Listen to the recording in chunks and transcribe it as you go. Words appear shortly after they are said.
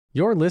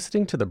You're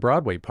listening to the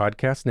Broadway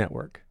Podcast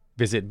Network.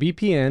 Visit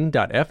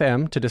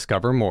bpn.fm to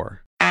discover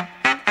more.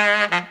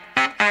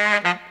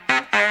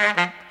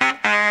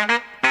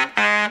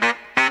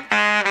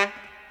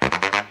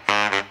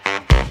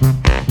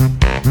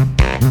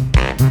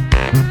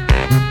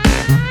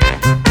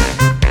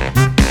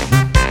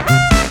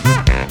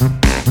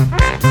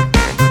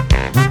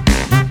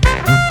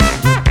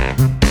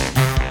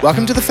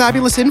 Welcome to The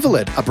Fabulous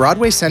Invalid, a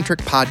Broadway-centric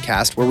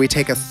podcast where we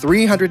take a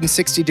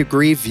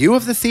 360-degree view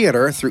of the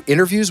theater through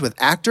interviews with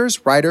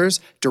actors, writers,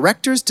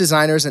 directors,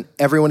 designers, and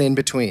everyone in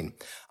between.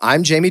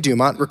 I'm Jamie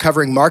Dumont,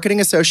 recovering marketing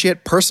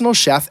associate, personal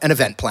chef, and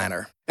event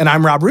planner. And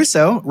I'm Rob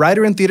Russo,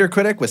 writer and theater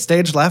critic with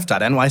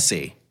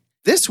StageLeft.nyc.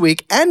 This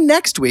week and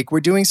next week,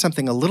 we're doing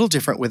something a little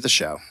different with the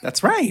show.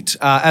 That's right.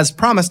 As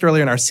promised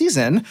earlier in our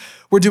season,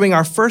 we're doing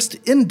our first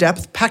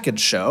in-depth package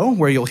show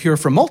where you'll hear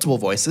from multiple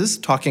voices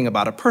talking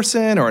about a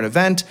person or an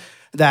event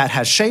that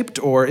has shaped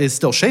or is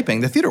still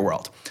shaping the theater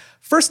world.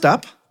 First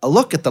up, a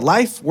look at the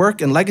life, work,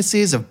 and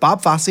legacies of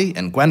Bob Fosse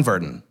and Gwen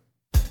Verdon.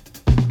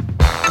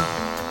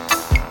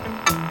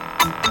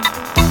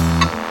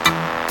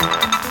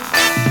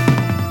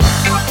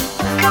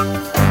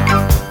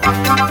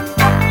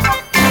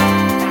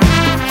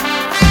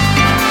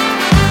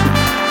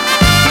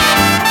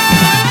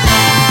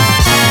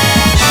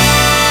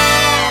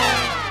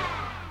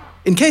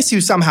 In case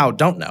you somehow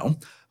don't know,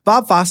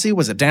 Bob Fosse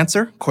was a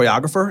dancer,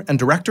 choreographer, and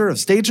director of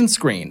stage and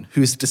screen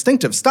whose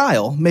distinctive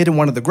style made him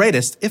one of the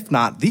greatest, if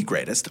not the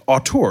greatest,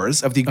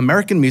 auteurs of the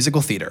American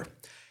musical theater.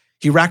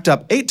 He racked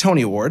up 8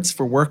 Tony Awards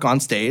for work on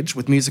stage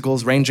with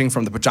musicals ranging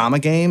from The Pajama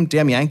Game,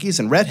 Damn Yankees,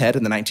 and Redhead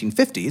in the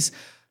 1950s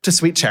to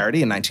Sweet Charity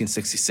in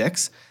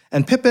 1966,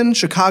 and Pippin,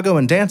 Chicago,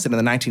 and Dancin'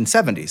 in the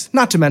 1970s,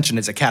 not to mention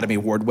his Academy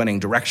Award-winning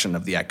direction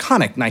of the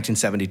iconic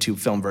 1972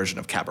 film version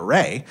of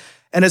Cabaret,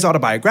 and his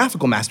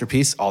autobiographical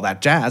masterpiece, All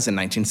That Jazz, in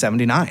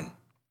 1979.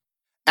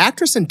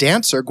 Actress and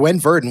dancer Gwen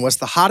Verdon was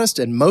the hottest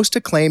and most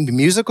acclaimed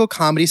musical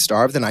comedy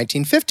star of the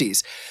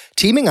 1950s,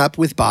 teaming up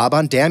with Bob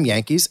on Damn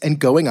Yankees and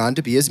going on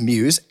to be his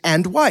muse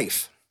and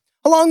wife.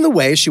 Along the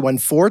way, she won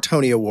 4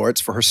 Tony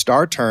Awards for her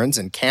star turns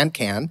in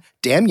Can-Can,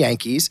 Damn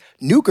Yankees,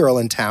 New Girl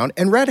in Town,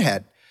 and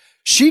Redhead.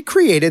 She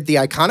created the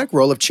iconic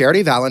role of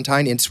Charity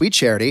Valentine in Sweet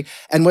Charity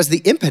and was the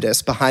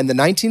impetus behind the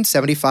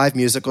 1975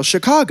 musical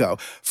Chicago,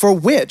 for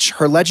which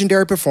her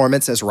legendary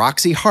performance as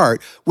Roxy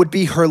Hart would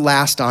be her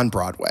last on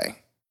Broadway.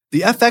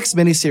 The FX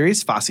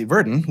miniseries Fosse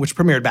Verdon, which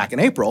premiered back in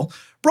April,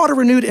 brought a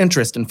renewed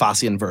interest in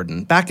Fosse and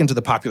Verdon back into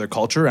the popular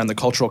culture and the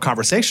cultural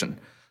conversation.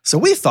 So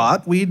we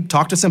thought we'd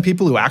talk to some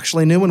people who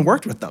actually knew and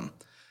worked with them.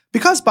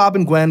 Because Bob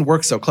and Gwen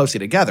work so closely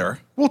together,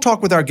 we'll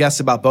talk with our guests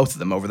about both of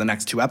them over the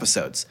next 2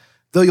 episodes.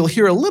 Though you'll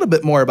hear a little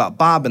bit more about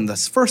Bob in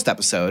this first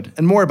episode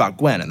and more about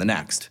Gwen in the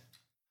next.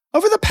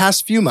 Over the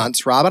past few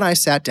months, Rob and I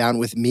sat down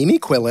with Mimi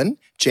Quillen,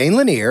 Jane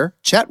Lanier,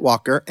 Chet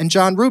Walker, and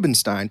John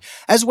Rubenstein,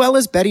 as well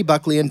as Betty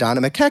Buckley and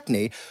Donna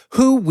McKechnie,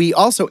 who we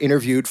also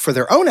interviewed for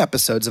their own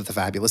episodes of The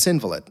Fabulous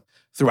Invalid.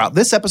 Throughout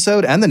this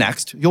episode and the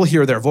next, you'll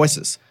hear their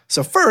voices.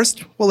 So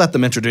first, we'll let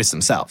them introduce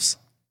themselves.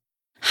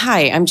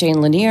 Hi, I'm Jane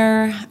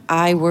Lanier.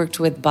 I worked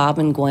with Bob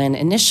and Gwen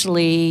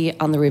initially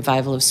on the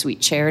revival of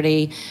Sweet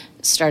Charity,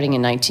 starting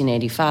in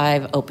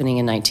 1985, opening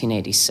in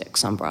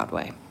 1986 on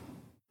Broadway.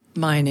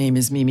 My name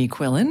is Mimi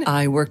Quillen.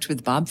 I worked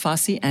with Bob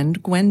Fosse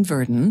and Gwen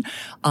Verdon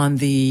on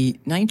the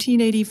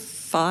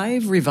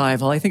 1985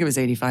 revival, I think it was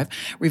 85,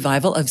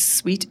 revival of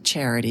Sweet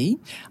Charity,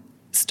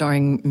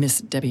 starring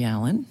Miss Debbie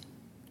Allen.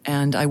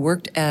 And I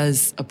worked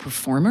as a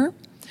performer,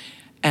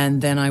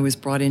 and then I was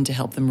brought in to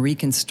help them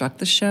reconstruct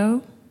the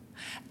show.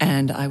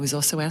 And I was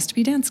also asked to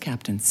be dance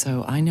captain,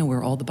 so I know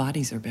where all the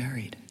bodies are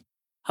buried.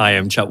 Hi,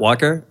 I'm Chet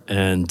Walker,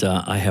 and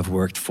I have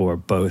worked for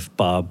both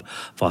Bob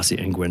Fosse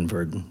and Gwen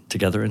Verdon,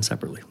 together and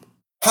separately.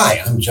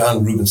 Hi, I'm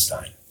John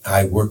Rubenstein.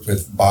 I worked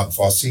with Bob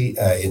Fosse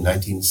in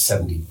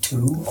 1972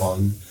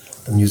 on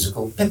the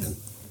musical Pippin.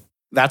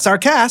 That's our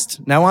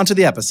cast. Now on to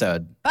the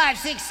episode. 5,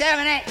 6,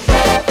 7, 8.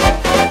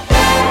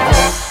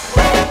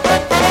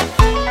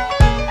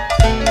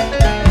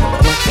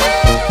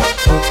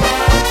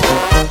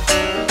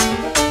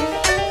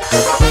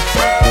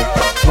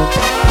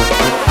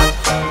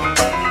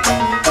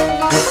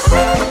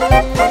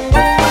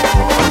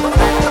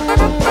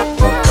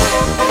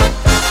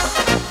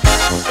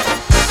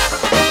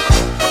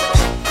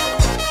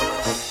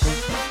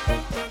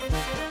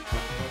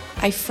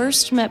 I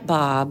first met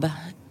Bob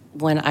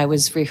when I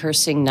was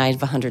rehearsing Night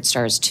of 100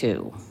 Stars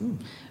 2,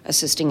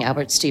 assisting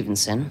Albert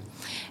Stevenson.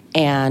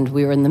 And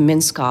we were in the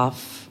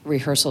Minskoff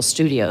rehearsal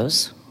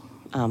studios.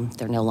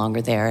 They're no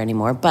longer there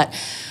anymore. But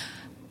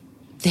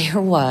there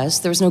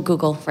was no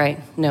Google, right?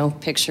 No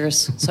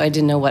pictures. So I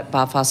didn't know what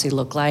Bob Fosse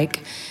looked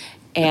like.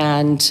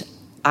 And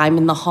I'm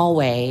in the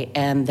hallway,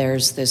 and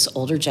there's this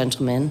older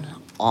gentleman,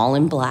 all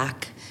in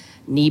black,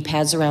 knee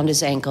pads around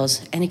his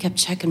ankles, and he kept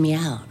checking me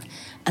out.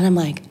 And I'm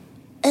like,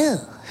 oh,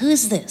 who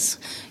is this?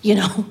 You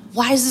know,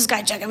 why is this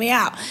guy checking me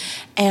out?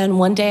 And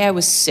one day I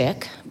was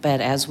sick, but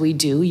as we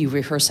do, you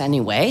rehearse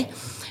anyway.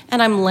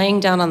 And I'm laying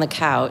down on the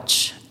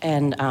couch,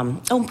 And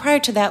prior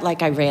to that,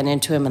 like I ran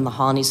into him in the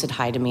hall and he said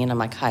hi to me, and I'm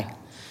like, hi.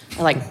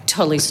 I like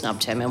totally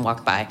snubbed him and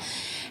walked by.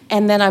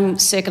 And then I'm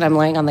sick and I'm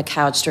laying on the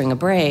couch during a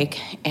break,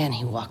 and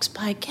he walks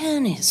by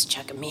again. He's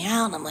checking me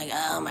out, and I'm like,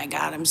 oh my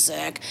God, I'm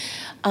sick.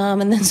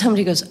 And then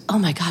somebody goes, oh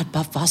my God,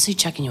 Bob Fosse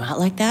checking you out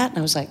like that? And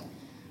I was like,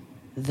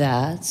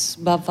 that's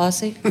Bob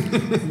Fosse,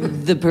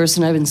 the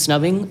person I've been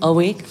snubbing all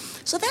week.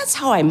 So that's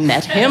how I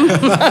met him.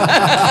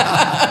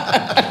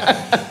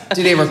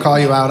 Did he ever call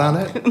you out on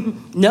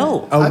it?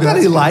 No. I bet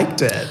he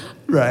liked it,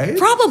 right?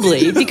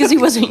 Probably, because he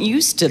wasn't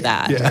used to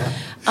that. Yeah.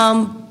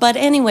 But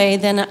anyway,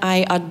 then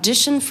I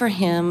auditioned for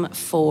him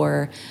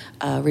for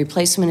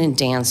replacement in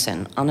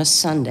dancing on a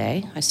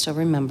Sunday, I still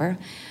remember,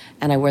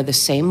 and I wore the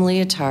same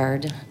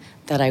leotard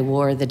that I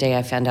wore the day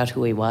I found out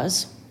who he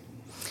was.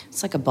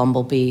 It's like a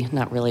bumblebee,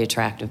 not really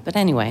attractive, but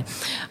anyway.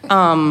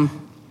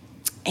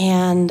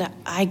 And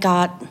I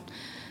got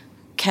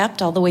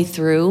kept all the way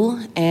through,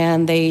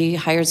 and they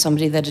hired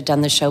somebody that had done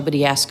the show, but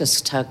he asked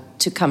us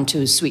to come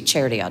to Sweet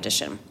Charity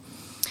audition.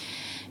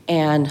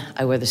 And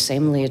I wore the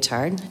same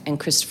leotard, and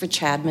Christopher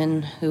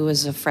Chadman, who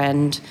was a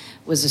friend,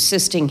 was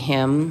assisting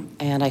him,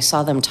 and I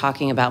saw them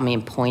talking about me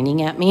and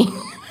pointing at me.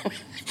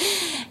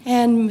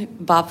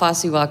 And Bob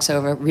Fosse walks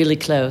over really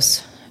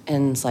close,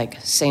 and it's like,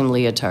 same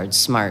leotard,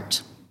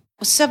 smart.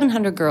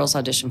 700 girls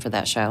auditioned for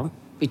that show,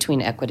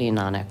 between equity and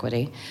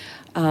non-equity.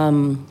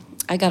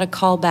 I got a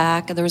call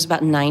back. There was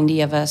about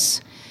 90 of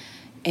us,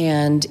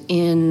 and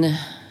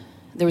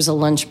there was a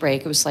lunch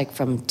break. It was like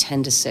from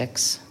 10 to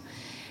 6.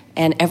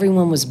 And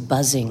everyone was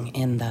buzzing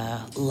in the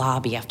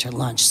lobby after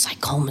lunch. Cy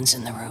Coleman's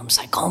in the room.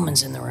 Cy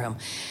Coleman's in the room.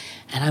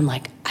 And I'm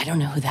like, I don't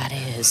know who that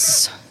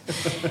is.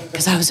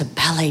 Because I was a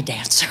ballet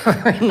dancer,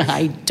 and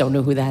I don't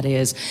know who that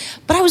is.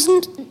 But I was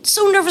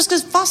so nervous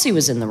because Fosse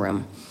was in the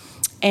room.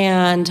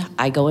 And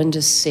I go in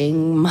to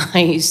sing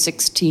my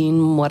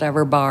 16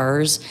 whatever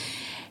bars.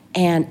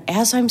 And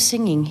as I'm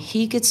singing,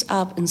 he gets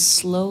up and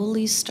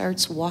slowly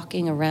starts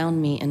walking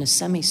around me in a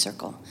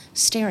semicircle,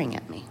 staring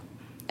at me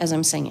as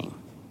I'm singing.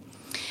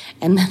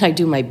 And then I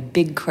do my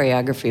big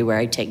choreography where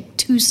I take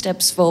 2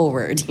 steps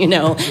forward,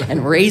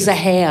 and raise a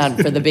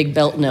hand for the big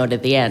belt note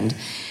at the end.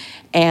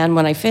 And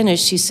when I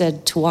finished, she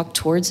said to walk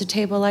towards a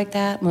table like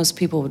that, most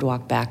people would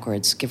walk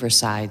backwards, give her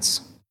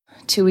sides.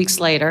 2 weeks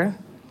later,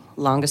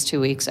 longest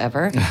 2 weeks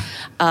ever,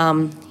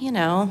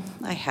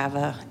 I have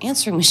a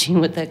answering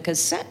machine with a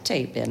cassette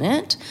tape in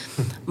it.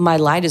 My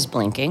light is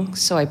blinking,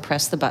 so I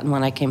pressed the button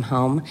when I came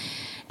home.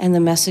 And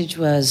the message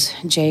was,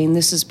 Jane,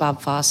 this is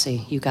Bob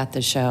Fosse. You got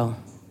the show.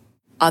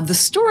 The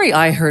story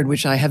I heard,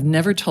 which I have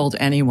never told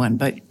anyone,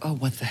 but oh,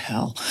 what the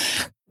hell.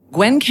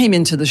 Gwen came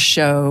into the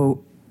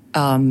show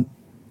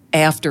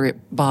after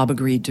Bob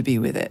agreed to be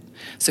with it.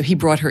 So he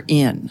brought her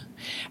in.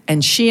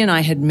 And she and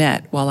I had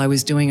met while I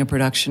was doing a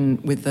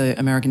production with the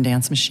American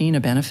Dance Machine, a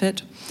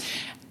benefit.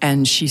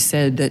 And she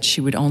said that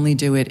she would only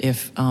do it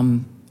if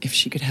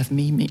she could have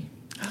Mimi.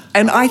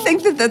 And I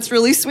think that that's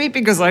really sweet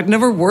because I'd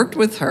never worked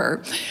with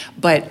her.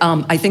 But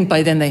I think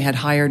by then they had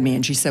hired me.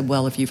 And she said,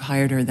 well, if you've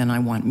hired her, then I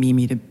want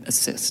Mimi to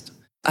assist.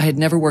 I had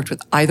never worked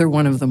with either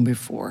one of them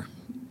before.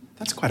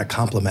 That's quite a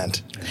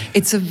compliment.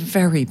 It's a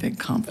very big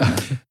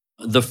compliment.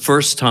 The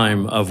first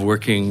time of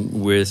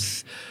working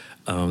with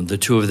the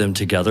two of them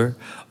together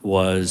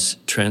was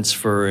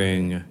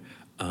transferring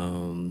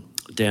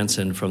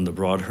Danson from the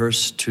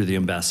Broadhurst to the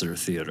Ambassador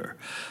Theater.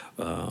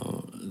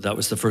 That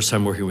was the first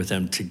time working with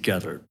them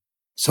together.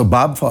 So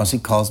Bob Fosse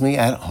calls me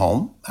at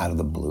home, out of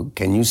the blue,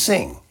 can you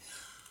sing?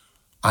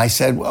 I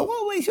said, well,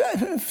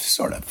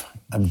 sort of.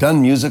 I've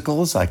done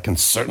musicals, I can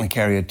certainly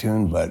carry a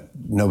tune, but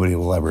nobody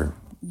will ever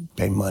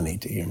pay money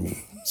to hear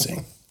me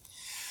sing.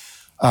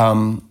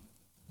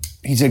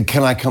 He said,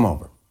 can I come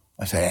over?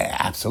 I said,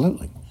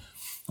 absolutely.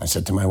 I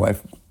said to my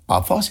wife,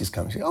 Bob Fosse's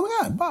coming. She said, oh my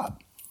God,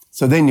 Bob.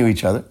 So they knew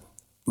each other.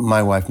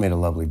 My wife made a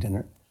lovely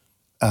dinner.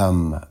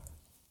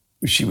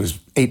 She was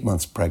 8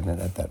 months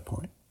pregnant at that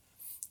point.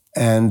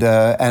 And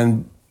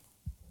I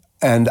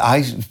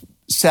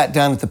sat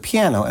down at the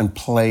piano and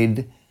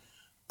played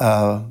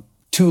 2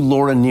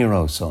 Laura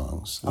Nyro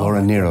songs.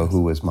 Laura Nyro,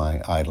 who was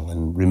my idol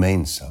and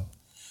remains so.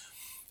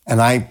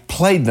 And I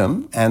played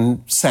them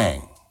and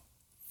sang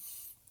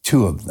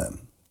 2 of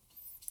them.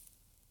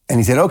 And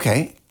he said,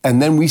 okay. And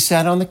then we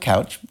sat on the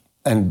couch,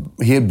 and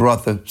he had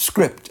brought the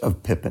script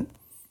of Pippin,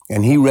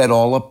 and he read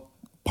all the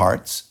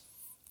parts,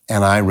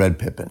 and I read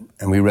Pippin,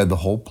 and we read the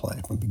whole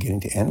play from beginning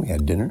to end. We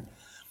had dinner.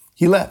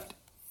 He left.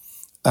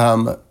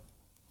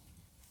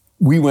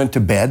 We went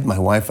to bed, my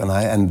wife and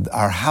I, and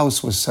our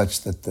house was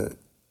such that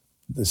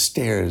the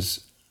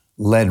stairs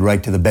led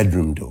right to the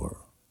bedroom door.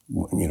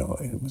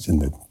 It was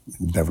in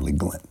Beverly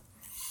Glen.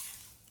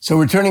 So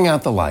we're turning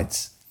out the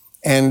lights,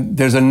 and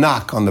there's a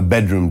knock on the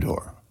bedroom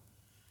door.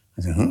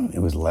 I said, It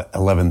was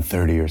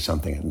 11:30 or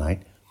something at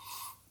night.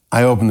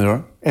 I open the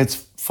door. It's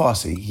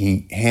Fosse.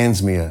 He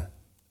hands me a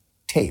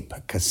tape,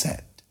 a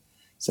cassette.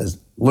 Says,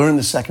 learn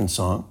the second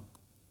song.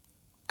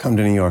 Come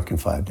to New York in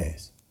 5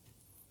 days.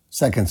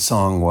 Second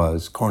song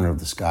was Corner of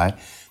the Sky.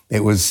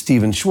 It was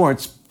Stephen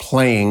Schwartz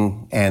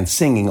playing and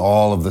singing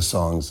all of the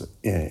songs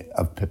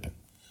of Pippin.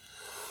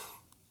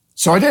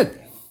 So I did.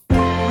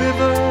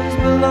 Rivers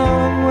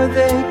belong where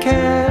they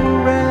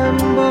can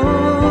ramble.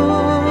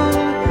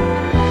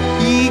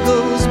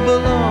 Eagles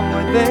belong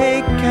where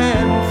they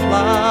can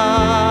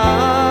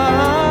fly.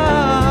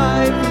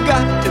 I've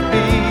got to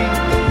be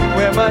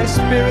where my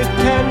spirit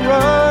can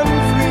run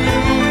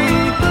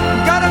free.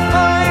 Gotta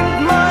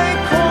find my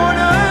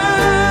corner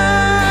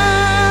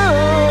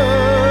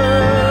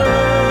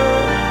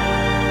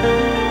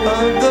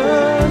of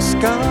the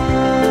sky.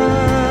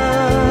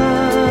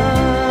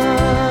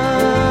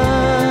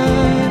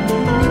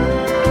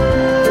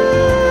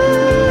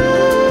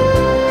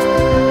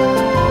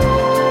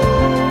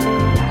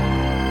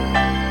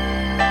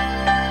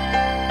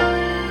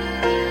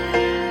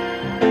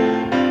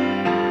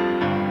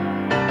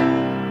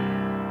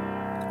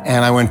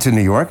 And I went to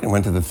New York and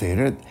went to the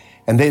theater,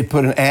 and they had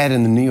put an ad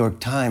in the New York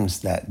Times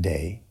that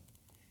day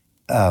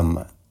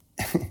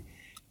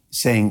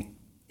saying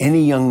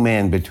any young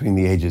man between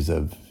the ages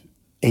of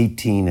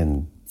 18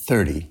 and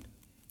 30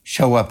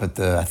 show up at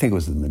I think it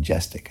was the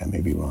Majestic, I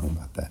may be wrong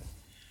about that,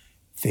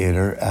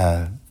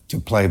 theater to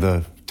play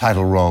the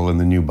title role in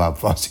the new Bob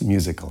Fosse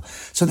musical.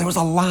 So there was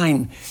a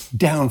line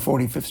down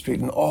 45th Street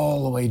and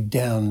all the way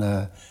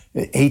down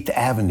 8th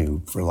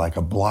Avenue for like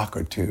a block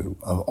or two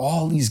of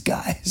all these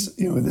guys.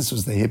 You know, this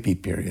was the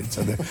hippie period.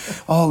 So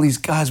all these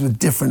guys with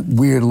different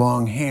weird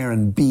long hair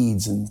and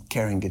beads and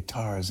carrying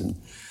guitars and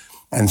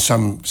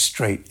some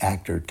straight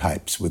actor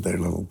types with their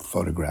little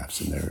photographs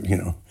and their, you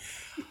know.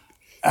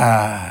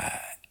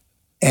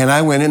 And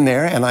I went in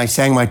there and I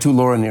sang my 2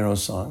 Laura Nyro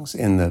songs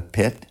in the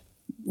pit,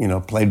 you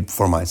know, played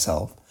for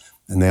myself.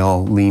 And they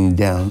all leaned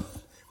down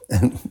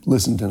and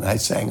listened, and I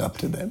sang up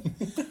to them.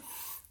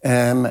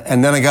 And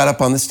then I got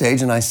up on the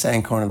stage and I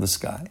sang Corner of the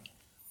Sky.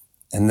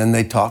 And then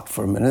they talked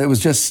for a minute. It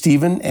was just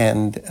Stephen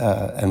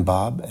and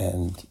Bob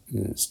and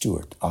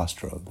Stuart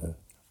Ostro,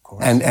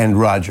 and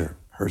Roger,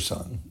 her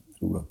son,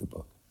 who wrote the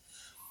book.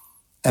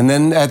 And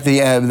then at the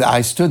end,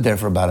 I stood there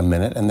for about a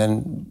minute, and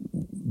then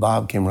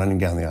Bob came running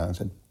down the aisle and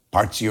said,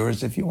 "Part's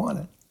yours if you want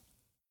it."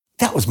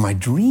 That was my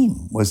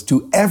dream, was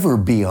to ever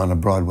be on a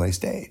Broadway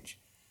stage.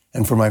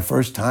 And for my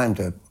first time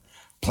to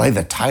play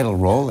the title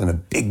role in a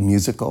big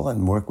musical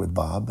and work with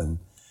Bob, and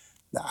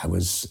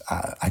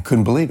I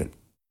couldn't believe it.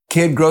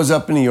 Kid grows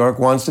up in New York,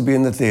 wants to be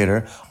in the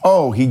theater.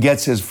 Oh, he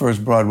gets his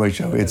first Broadway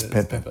show. It's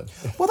Pippin.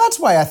 Well, that's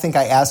why I think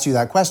I asked you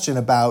that question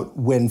about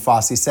when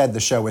Fosse said the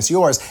show was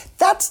yours.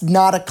 That's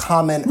not a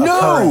common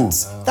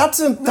occurrence. That's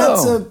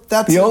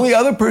the only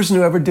other person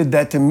who ever did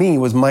that to me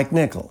was Mike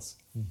Nichols.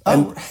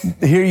 And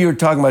here you're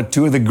talking about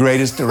 2 of the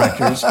greatest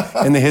directors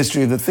in the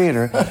history of the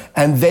theater,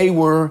 and they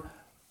were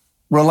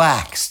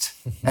relaxed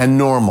and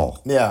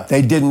normal. Yeah.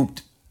 They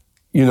didn't,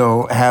 you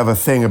know, have a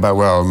thing about,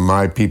 well,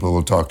 my people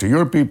will talk to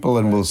your people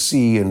and we'll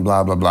see and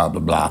blah, blah, blah, blah,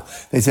 blah.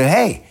 They said,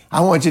 hey,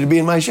 I want you to be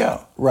in my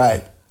show.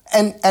 Right.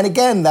 And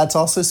again, that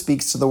also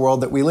speaks to the world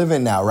that we live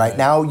in now. Right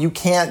now, you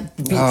can't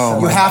be,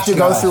 you have to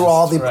go through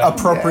all the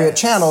appropriate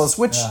channels,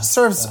 which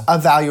serves a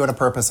value and a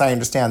purpose. I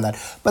understand that.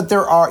 But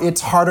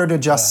it's harder to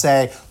just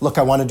say, look,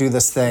 I want to do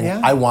this thing.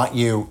 Yeah. I want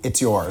you. It's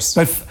yours.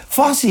 But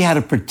Fosse had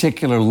a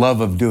particular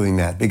love of doing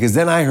that, because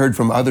then I heard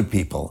from other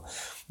people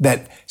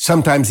that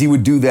sometimes he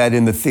would do that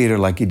in the theater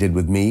like he did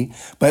with me.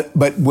 But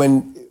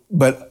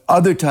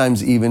other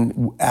times,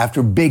 even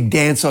after big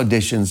dance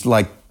auditions,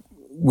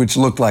 which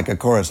looked like a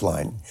chorus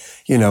line,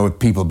 you know, with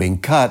people being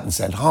cut and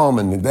sent home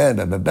and blah,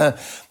 blah, blah, blah.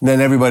 And then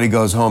everybody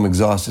goes home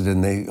exhausted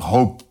and they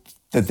hope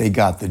that they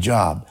got the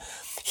job.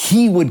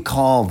 He would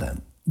call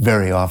them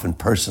very often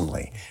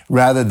personally,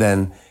 rather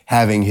than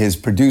having his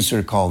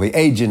producer call the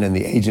agent and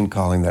the agent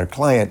calling their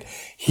client.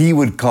 He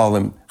would call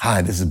them,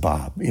 "Hi, this is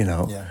Bob, you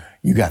know,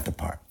 you got the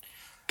part."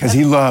 Because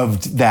he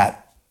loved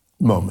that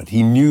moment.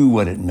 He knew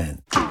what it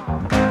meant.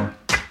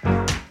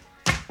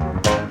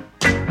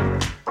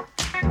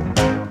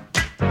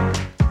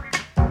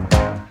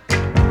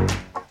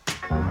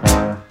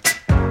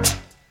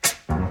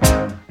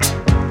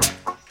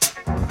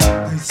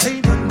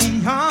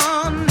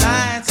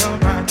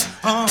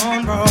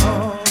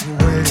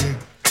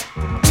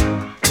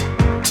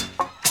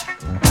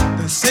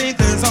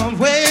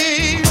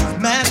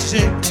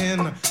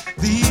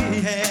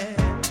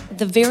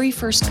 The very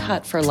first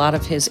cut for a lot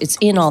of his, it's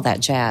in All That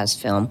Jazz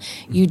film,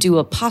 you do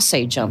a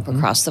passe jump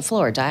across the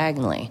floor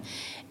diagonally.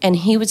 And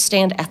he would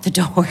stand at the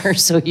door,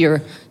 so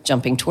you're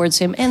jumping towards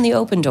him, and the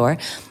open door.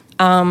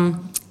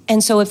 And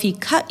so if he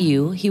cut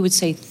you, he would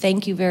say,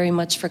 "Thank you very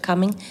much for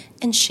coming,"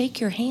 and shake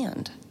your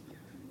hand.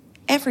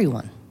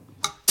 Everyone.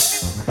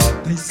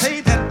 They say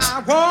that I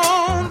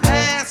won't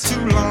last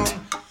too long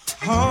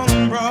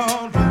on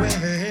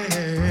Broadway.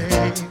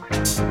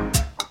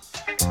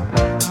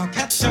 I'll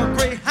catch a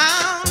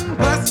Greyhound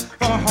bus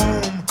for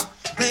home,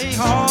 they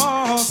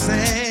all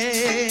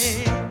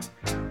say.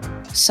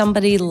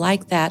 Somebody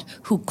like that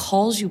who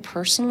calls you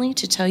personally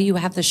to tell you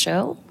have the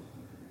show?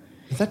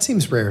 That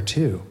seems rare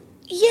too.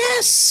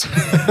 Yes.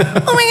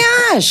 Oh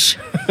my gosh.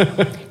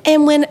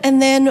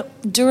 And then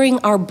during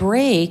our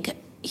break,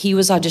 he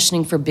was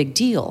auditioning for Big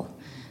Deal.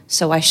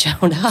 So I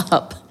showed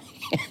up,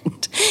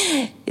 and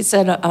he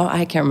said,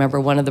 I can't remember,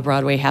 one of the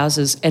Broadway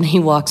houses, and he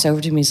walks over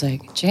to me, he's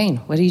like, Jane,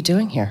 what are you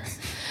doing here?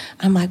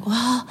 I'm like,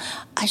 well,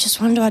 I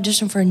just wanted to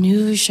audition for a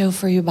new show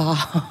for you, Bob.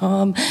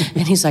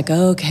 And he's like,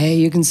 okay,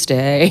 you can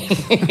stay.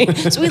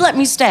 So he let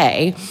me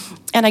stay,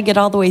 and I get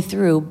all the way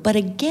through. But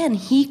again,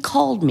 he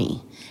called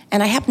me,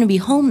 and I happened to be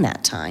home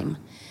that time,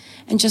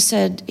 and just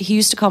said, he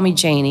used to call me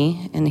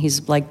Janie, and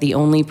he's like the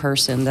only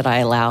person that I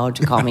allowed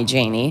to call me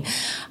Janie.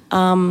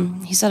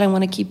 He said, I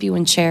want to keep you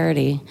in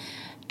Charity.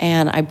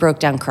 And I broke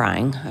down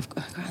crying.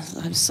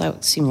 I'm so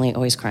seemingly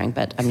always crying,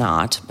 but I'm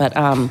not. But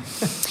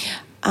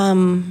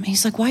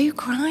he's like, why are you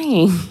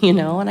crying?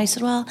 And I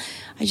said, well,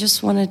 I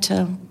just wanted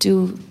to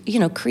do,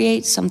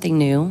 create something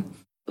new.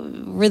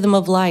 Rhythm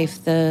of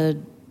Life, the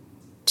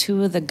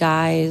two of the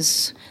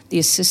guys, the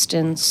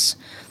assistants,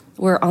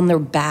 were on their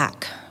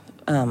back,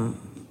 kind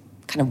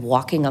of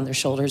walking on their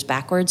shoulders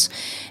backwards.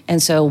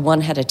 And so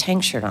one had a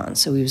tank shirt on,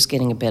 so he was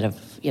getting a bit of,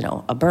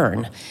 a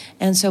burn.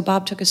 And so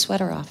Bob took his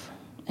sweater off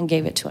and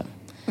gave it to him.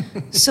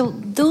 So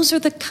those are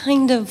the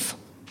kind of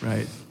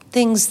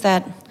things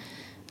that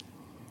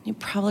you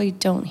probably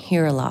don't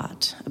hear a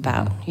lot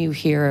about. You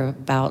hear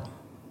about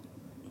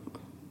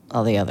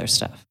all the other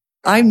stuff.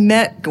 I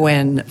met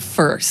Gwen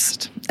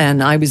first,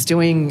 and I was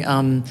doing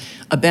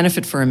a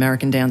benefit for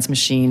American Dance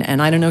Machine,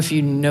 and I don't know if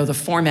you know the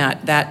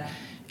format. That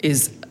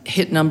is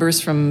hit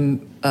numbers from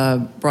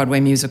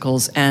Broadway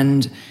musicals,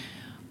 and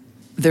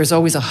there's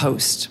always a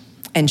host.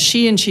 And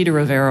she and Chita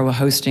Rivera were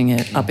hosting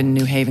it up in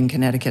New Haven,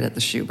 Connecticut at the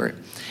Shubert.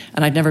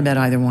 And I'd never met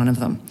either one of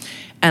them.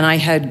 And I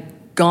had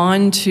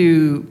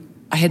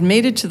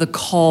made it to the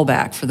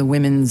callback for the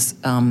women's,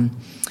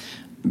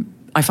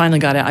 I finally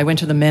got it. I went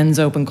to the men's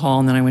open call,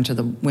 and then I went to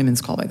the women's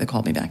callback. They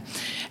called me back.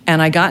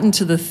 And I got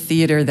into the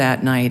theater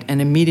that night,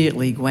 and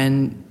immediately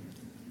Gwen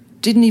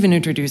didn't even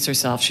introduce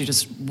herself. She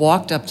just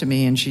walked up to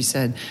me and she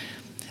said,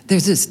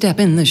 there's a step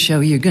in the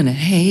show you're gonna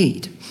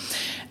hate.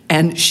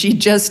 And she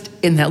just,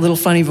 in that little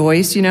funny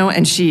voice,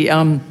 and she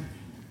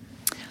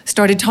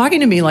started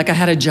talking to me like I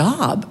had a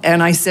job.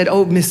 And I said,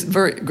 oh, Miss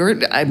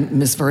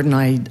Verdon,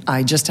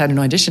 I just had an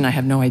audition. I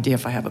have no idea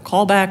if I have a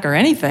callback or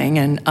anything.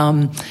 And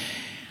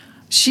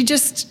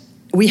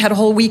we had a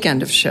whole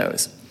weekend of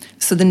shows.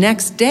 So the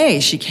next day,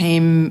 she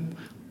came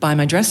by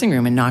my dressing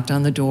room and knocked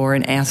on the door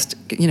and asked,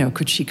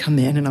 could she come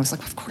in? And I was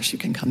like, of course you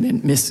can come in,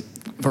 Miss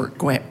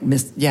Gwen,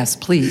 yes,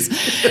 please.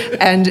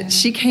 And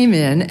she came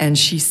in and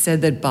she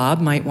said that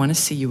Bob might want to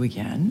see you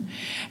again.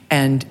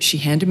 And she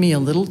handed me a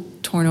little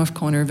torn off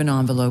corner of an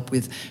envelope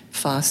with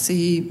Fosse,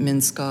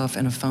 Minskoff,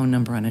 and a phone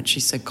number on it. She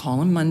said,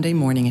 call him Monday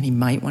morning and he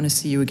might want to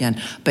see you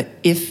again. But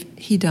if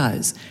he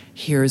does,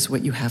 here's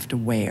what you have to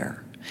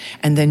wear.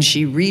 And then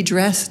she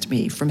redressed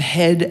me from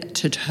head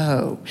to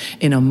toe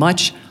in a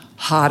much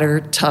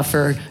hotter,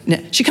 tougher,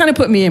 she kind of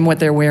put me in what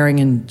they're wearing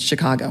in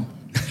Chicago.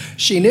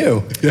 She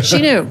knew.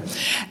 She knew.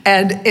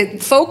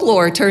 And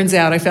folklore, turns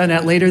out, I found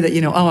out later that,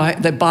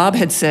 that Bob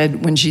had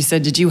said, when she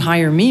said, did you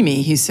hire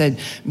Mimi? He said,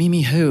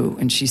 Mimi who?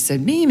 And she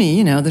said, Mimi,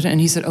 and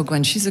he said, oh,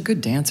 Gwen, she's a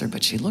good dancer,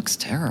 but she looks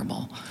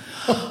terrible.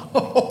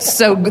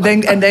 So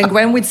then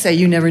Gwen would say,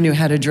 you never knew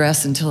how to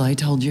dress until I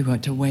told you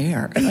what to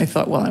wear. And I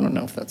thought, well, I don't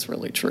know if that's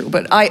really true,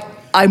 but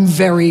I'm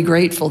very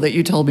grateful that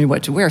you told me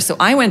what to wear. So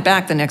I went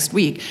back the next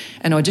week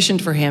and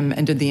auditioned for him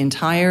and did the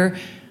entire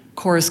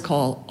chorus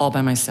call all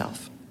by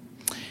myself.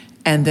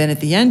 And then at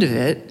the end of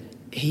it,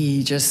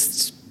 he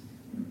just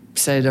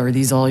said, are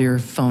these all your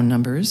phone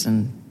numbers?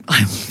 And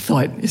I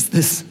thought,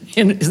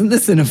 isn't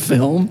this in a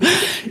film?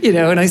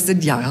 And I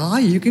said, yeah,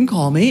 you can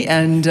call me.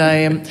 And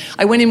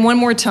I went in one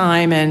more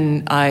time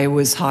and I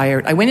was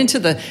hired. I went into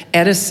the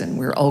Edison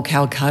where Old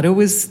Calcutta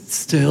was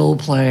still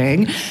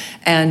playing.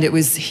 And it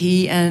was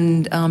he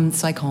and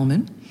Cy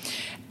Coleman.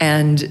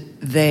 And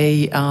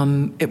they,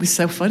 it was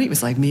so funny. It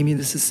was like, Mimi,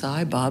 this is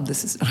Cy, Bob,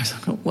 this is, I was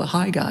like, well,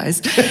 hi, guys.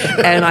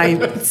 And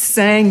I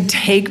sang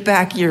Take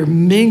Back Your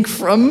Mink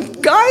from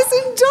Guys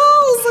and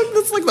Dolls. Like,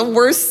 that's like the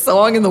worst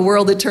song in the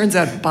world. It turns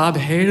out Bob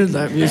hated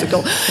that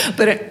musical,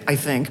 I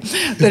think.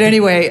 But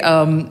anyway,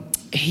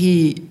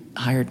 he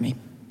hired me.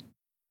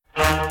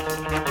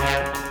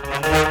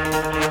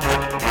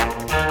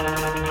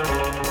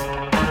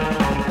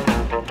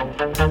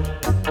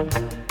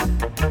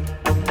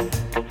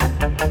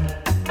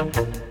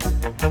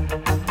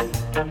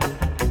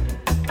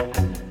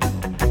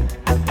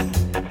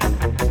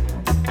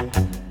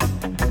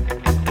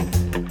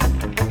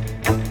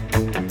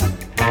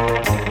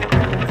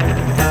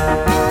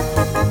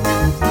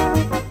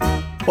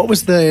 What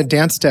was the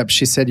dance step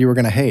she said you were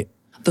going to hate?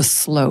 The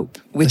slope,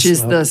 which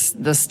is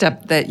the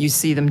step that you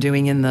see them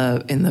doing in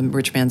the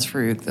Rich Man's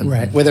Frug.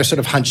 Right, where they're sort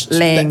of hunched,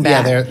 laying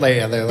back.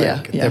 Yeah,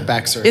 their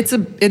backs are.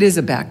 It is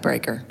a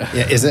backbreaker.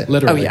 Yeah, is it?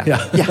 Literally. Oh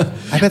yeah.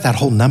 I bet that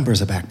whole number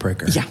is a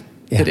backbreaker. Yeah,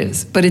 it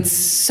is. But it's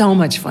so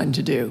much fun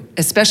to do,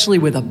 especially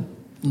with a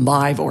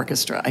live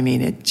orchestra. I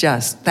mean,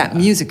 that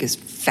music is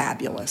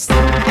fabulous.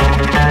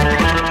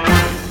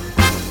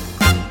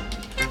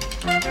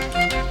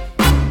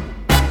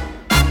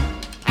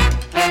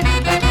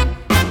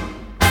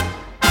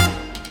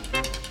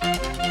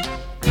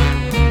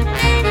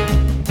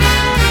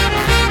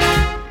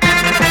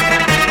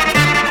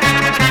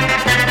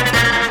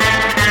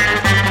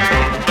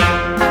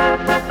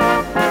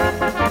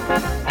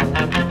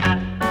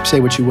 say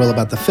what you will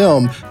about the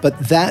film, but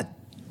that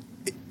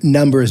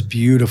number is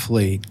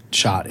beautifully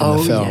shot in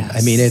the film. Yes.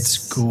 I mean,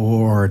 it's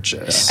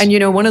gorgeous. And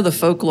one of the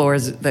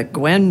folklores that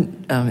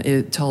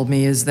Gwen told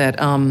me is that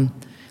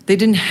they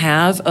didn't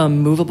have a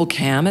movable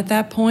cam at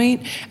that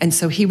point, and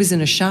so he was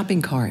in a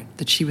shopping cart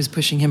that she was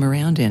pushing him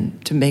around in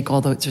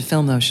to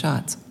film those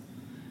shots.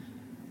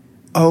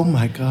 Oh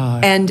my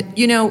God. And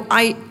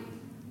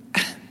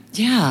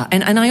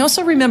and I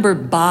also remember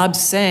Bob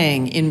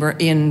saying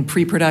in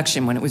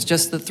pre-production when it was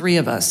just the three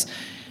of us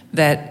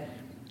that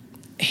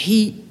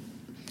he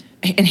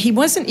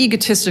wasn't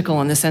egotistical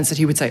in the sense that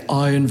he would say,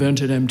 I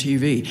invented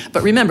MTV.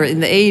 But remember, in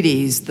the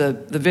 80s,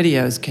 the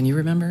videos, can you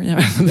remember the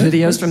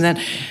videos from then?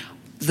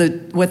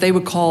 What they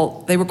were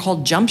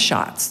called jump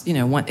shots.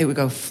 It would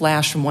go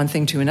flash from one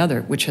thing to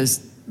another, which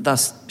has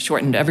thus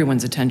shortened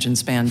everyone's attention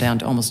span down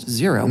to almost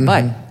zero. Mm-hmm.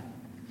 But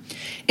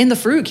in the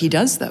Frug, he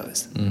does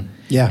those. Mm.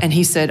 Yeah. And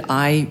he said,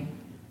 I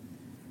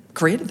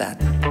created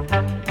that.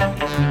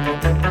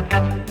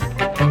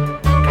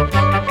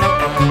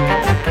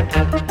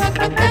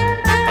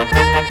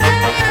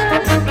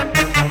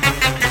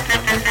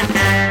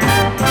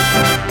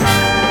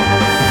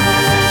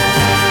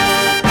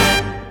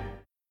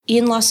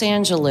 In Los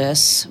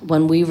Angeles,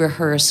 when we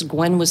rehearsed,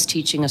 Gwen was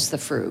teaching us the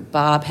Frug.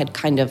 Bob had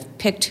kind of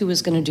picked who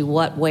was going to do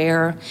what,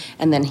 where,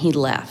 and then he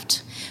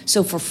left.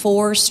 So for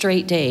 4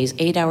 straight days,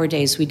 8-hour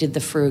days, we did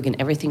the Frug and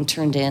everything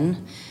turned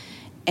in.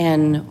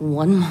 And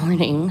one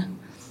morning,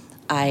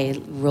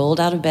 I rolled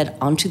out of bed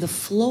onto the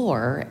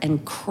floor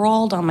and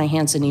crawled on my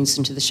hands and knees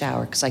into the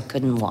shower because I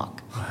couldn't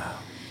walk. Wow.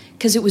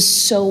 Because it was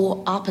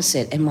so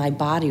opposite, and my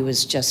body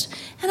was just,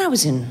 and I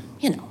was in,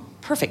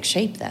 perfect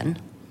shape then.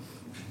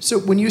 So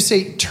when you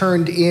say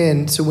turned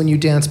in, so when you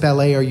dance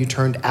ballet, are you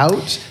turned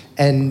out?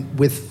 And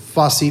with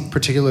Fosse,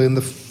 particularly in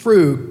the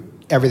Frug,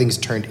 everything's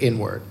turned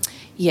inward.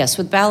 Yes,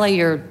 with ballet,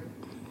 you're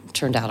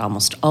turned out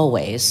almost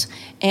always.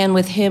 And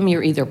with him,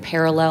 you're either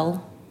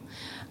parallel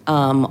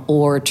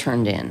or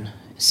turned in.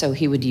 So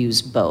he would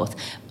use both.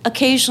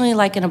 Occasionally,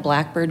 like in a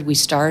Blackbird, we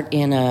start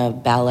in a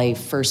ballet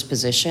first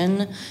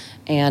position,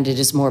 and it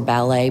is more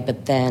ballet,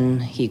 but then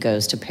he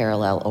goes to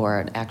parallel or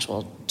an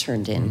actual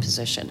turned-in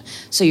position.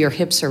 So your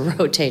hips are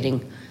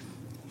rotating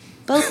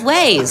both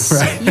ways.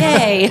 Right.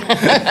 Yay.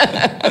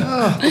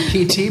 The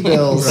PT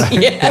bills. Right.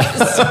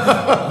 Yes.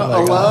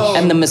 Hello.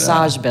 And the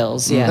massage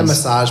bills, yes. The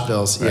massage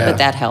bills, yeah. But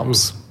that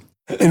helps.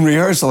 In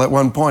rehearsal, at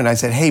one point, I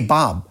said, hey,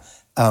 Bob,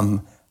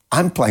 I'm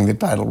playing the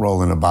title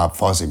role in a Bob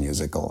Fosse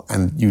musical,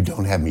 and you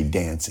don't have me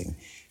dancing.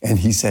 And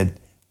he said,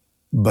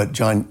 but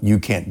John, you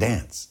can't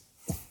dance.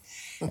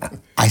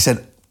 I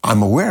said,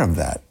 I'm aware of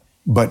that,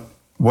 but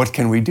what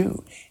can we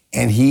do?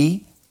 And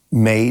he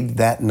made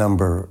that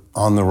number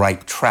On the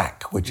Right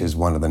Track, which is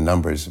one of the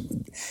numbers,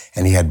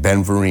 and he had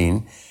Ben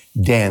Vereen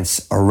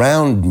dance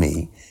around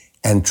me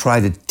and try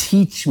to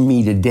teach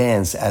me to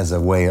dance as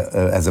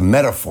a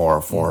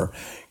metaphor for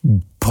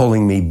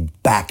pulling me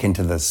back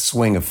into the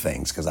swing of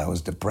things because I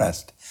was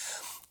depressed.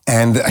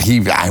 And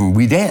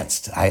we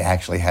danced. I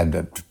actually had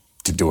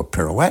to do a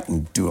pirouette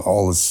and do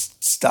all this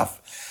stuff.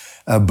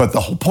 But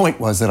the whole point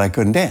was that I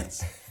couldn't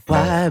dance.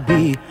 Why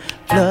be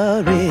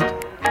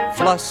flurried,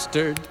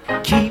 flustered?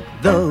 Keep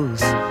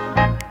those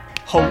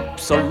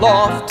hopes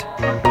aloft.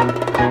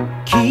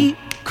 Keep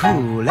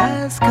cool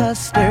as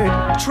custard,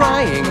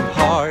 trying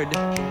hard,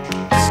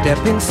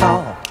 stepping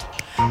soft.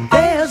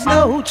 There's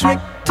no trick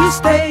to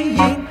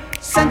staying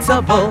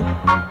sensible,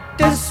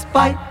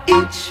 despite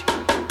each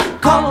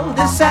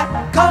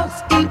cul-de-sac,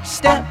 'cause each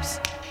step's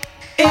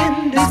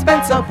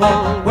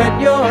indispensable when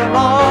you're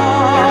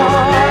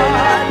on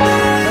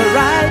the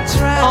right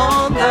track.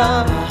 On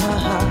the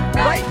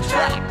right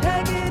track.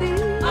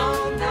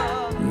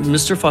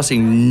 Mr. Fosse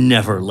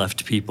never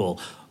left people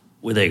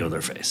with egg on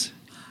their face.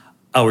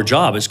 Our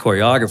job as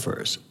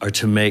choreographers are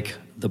to make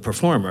the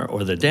performer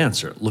or the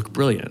dancer look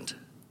brilliant,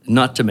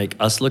 not to make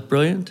us look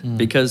brilliant,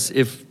 because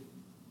if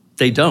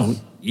they don't,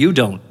 you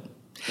don't.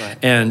 Right.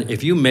 And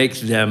if you make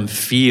them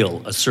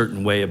feel a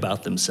certain way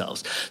about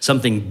themselves,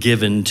 something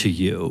given to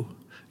you,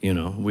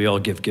 we all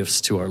give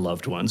gifts to our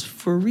loved ones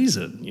for a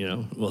reason,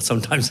 Well,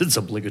 sometimes it's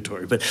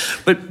obligatory,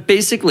 but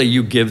basically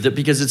you give that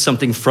because it's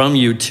something from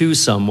you to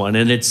someone,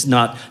 and it's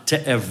not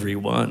to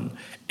everyone.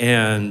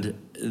 And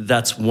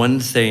that's one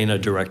thing a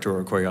director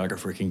or a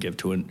choreographer can give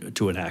to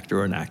an actor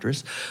or an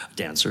actress, a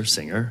dancer,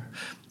 singer,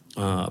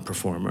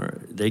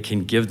 performer. They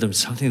can give them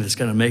something that's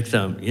going to make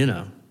them,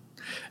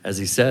 as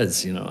he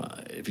says,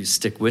 if you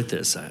stick with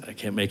this, I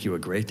can't make you a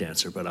great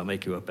dancer, but I'll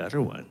make you a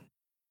better one.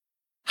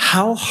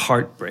 How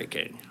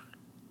heartbreaking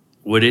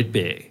would it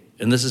be,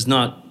 and this is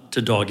not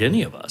to dog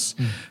any of us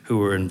who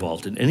were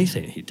involved in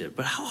anything he did,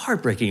 but how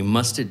heartbreaking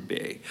must it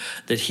be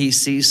that he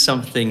sees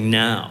something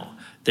now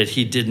that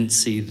he didn't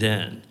see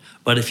then,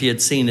 but if he had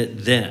seen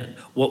it then,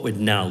 what would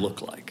now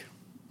look like?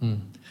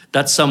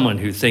 That's someone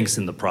who thinks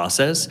in the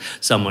process,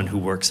 someone who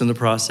works in the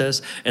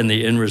process, and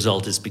the end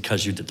result is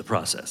because you did the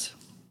process.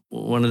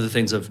 One of the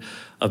things of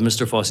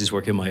Mr. Fosse's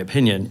work, in my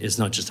opinion, is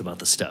not just about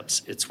the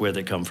steps. It's where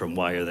they come from,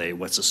 why are they,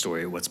 what's the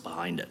story, what's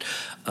behind it.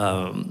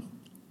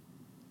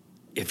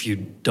 if you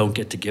don't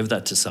get to give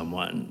that to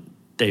someone,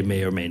 they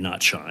may or may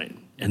not shine.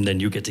 And then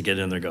you get to get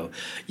in there and go,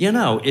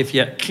 if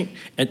you,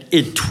 and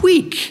it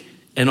tweak,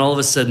 and all of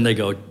a sudden they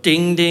go,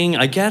 ding, ding,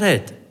 I get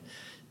it.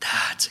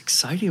 That's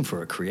exciting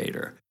for a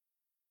creator.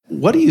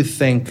 What do you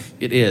think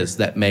it is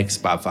that makes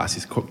Bob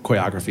Fosse's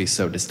choreography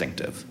so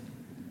distinctive?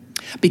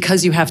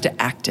 Because you have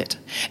to act it.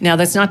 Now,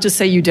 that's not to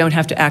say you don't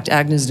have to act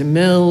Agnes de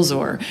Mille's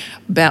or,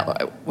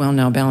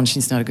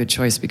 Balanchine's not a good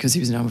choice because he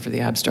was known for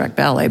the abstract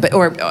ballet,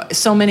 or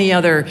so many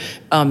other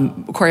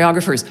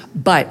choreographers.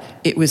 But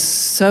it was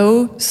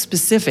so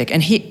specific,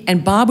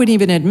 and Bob would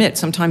even admit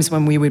sometimes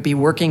when we would be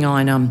working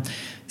on,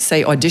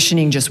 say,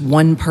 auditioning just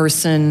one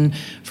person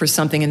for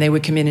something, and they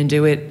would come in and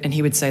do it, and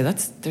he would say,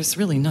 "There's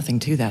really nothing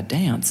to that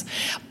dance,"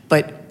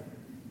 but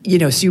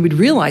so you would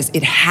realize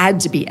it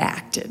had to be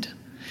acted.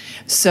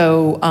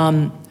 So,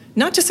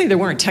 not to say there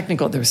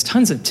was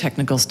tons of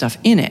technical stuff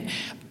in it,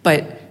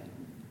 but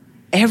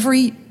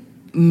every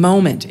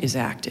moment is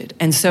acted.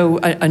 And so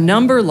a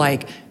number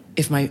like,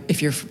 if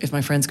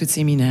my friends could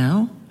see me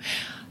now,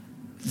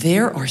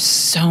 there are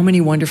so many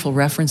wonderful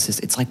references.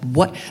 It's like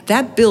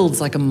that builds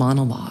like a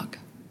monologue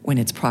when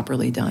it's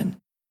properly done.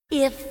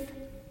 If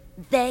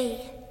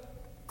they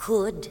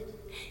could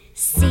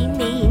see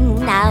me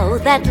now,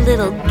 that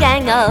little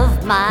gang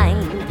of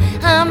mine,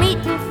 I'm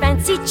eating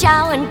fancy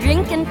chow and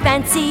drinking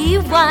fancy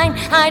wine.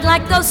 I'd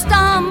like those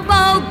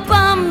Stumbo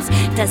bums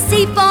to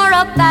see for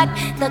a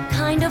fact the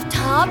kind of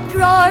top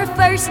drawer,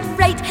 first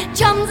rate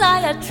chums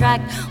I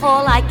attract.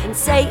 All I can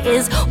say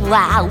is,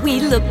 wow,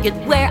 look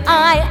at where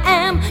I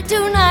am.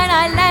 Tonight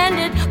I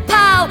landed,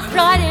 pow,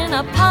 right in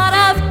a pot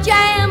of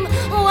jam.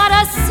 What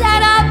a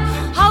setup,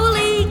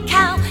 holy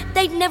cow.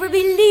 They'd never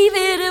believe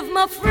it if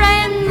my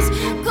friends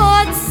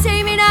could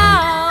see me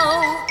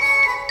now.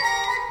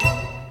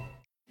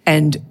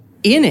 And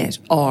in it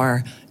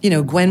are,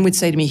 Gwen would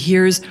say to me,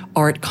 here's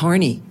Art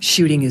Carney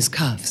shooting his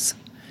cuffs.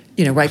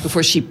 Right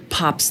before she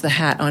pops the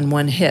hat on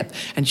one hip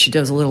and she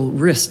does a little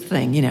wrist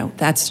thing,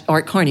 that's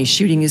Art Carney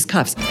shooting his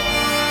cuffs.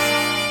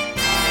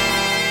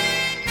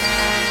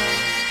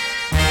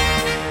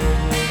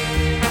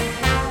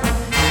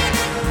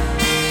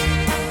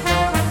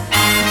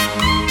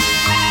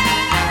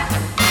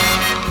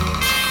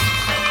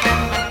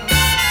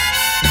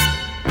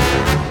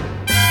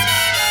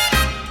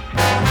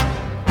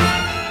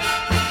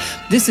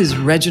 This is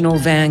Reginald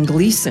Van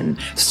Gleason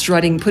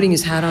putting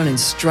his hat on and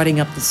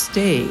strutting up the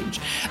stage.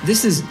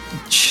 This is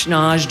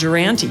Schnage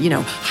Durante,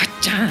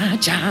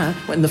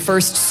 when the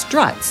first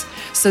struts.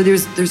 So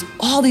there's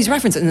all these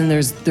references, and then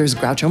there's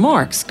Groucho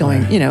Marx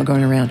going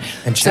around.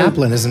 And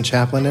Chaplin, isn't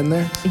Chaplin in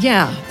there?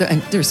 Yeah,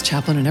 and there's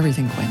Chaplin in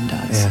everything Gwen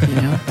does.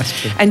 Yeah.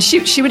 That's true. And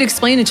she would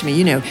explain it to me.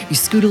 You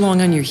scoot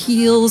along on your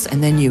heels,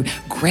 and then you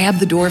grab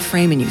the door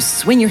frame, and you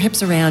swing your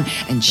hips around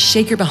and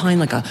shake your behind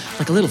like a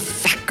little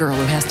fat girl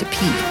who has to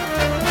pee.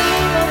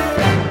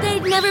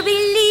 They'd never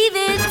believe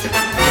it.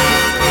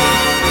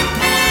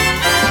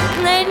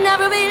 They'd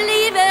never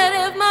believe it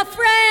if my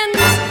friends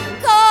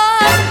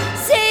could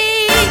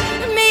see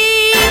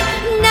me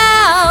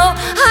now.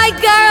 Hi,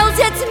 girls,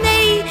 it's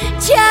me,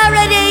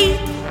 Charity.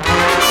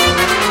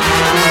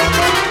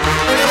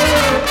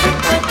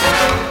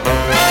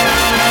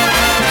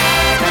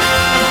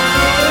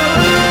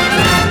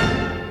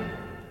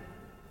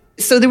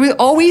 So there were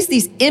always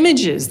these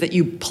images that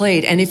you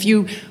played, and if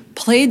you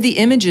played the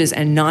images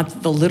and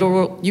not the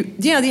literal, you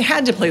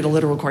had to play the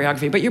literal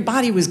choreography, but your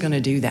body was going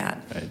to do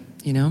that. Right.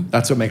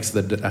 That's what makes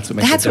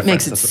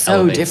it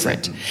so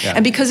different. Yeah.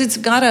 And because it's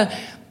got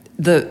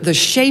the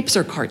shapes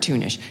are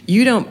cartoonish.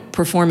 You don't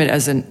perform it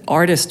as an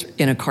artist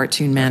in a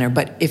cartoon manner,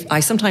 but if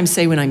I sometimes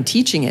say when I'm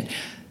teaching it,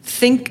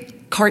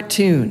 think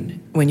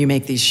cartoon when you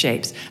make these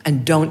shapes,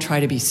 and don't try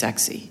to be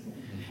sexy.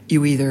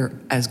 You either,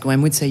 as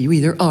Gwen would say, you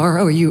either are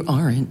or you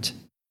aren't.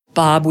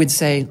 Bob would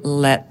say,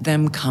 let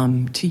them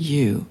come to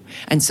you.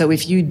 And so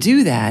if you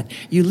do that,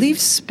 you leave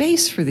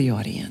space for the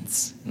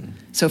audience.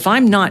 So if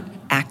I'm not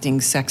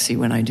acting sexy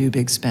when I do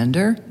Big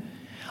Spender,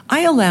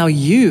 I allow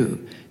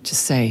you to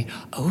say,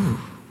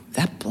 oh,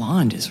 that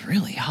blonde is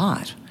really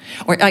hot.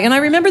 And I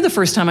remember the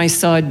first time I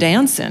saw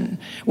Danson,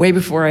 way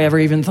before I ever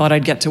even thought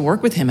I'd get to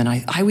work with him, and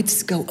I would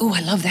go, oh, I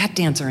love that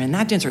dancer and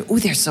that dancer. Oh,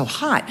 they're so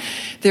hot.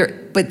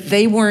 But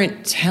they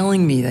weren't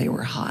telling me they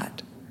were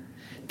hot.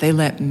 They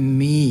let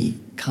me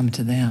come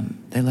to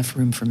them. They left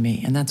room for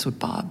me. And that's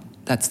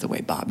the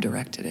way Bob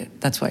directed it.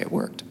 That's why it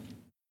worked.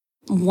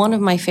 One of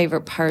my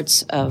favorite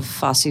parts of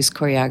Fosse's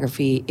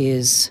choreography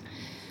is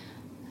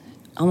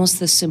almost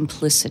the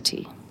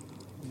simplicity.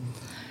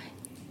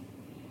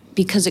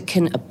 Because it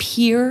can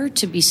appear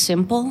to be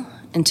simple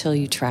until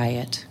you try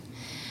it.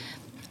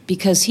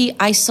 Because he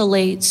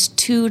isolates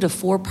 2 to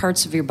 4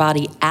 parts of your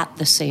body at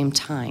the same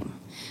time.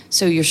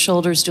 So your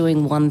shoulder's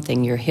doing one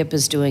thing, your hip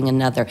is doing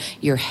another,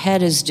 your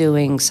head is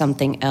doing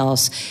something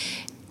else.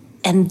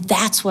 And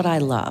that's what I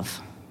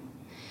love.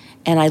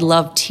 And I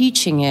love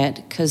teaching it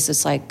because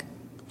it's like,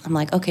 I'm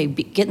like, okay,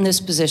 get in this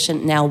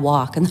position, now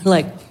walk. And they're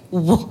like,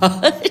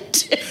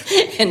 what?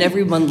 And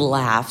everyone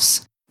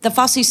laughs. The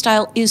Fosse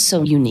style is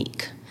so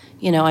unique.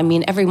 You know, I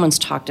mean, everyone's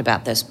talked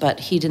about this, but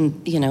he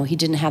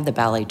didn't have the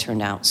ballet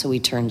turned out, so he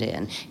turned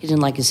in. He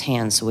didn't like his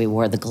hands, so he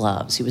wore the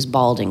gloves. He was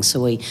balding,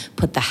 so he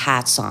put the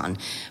hats on.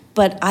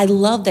 But I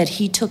love that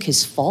he took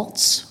his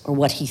faults, or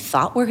what he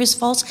thought were his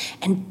faults,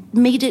 and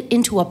made it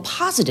into a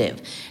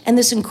positive, and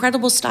this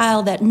incredible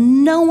style that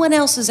no one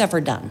else has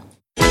ever done.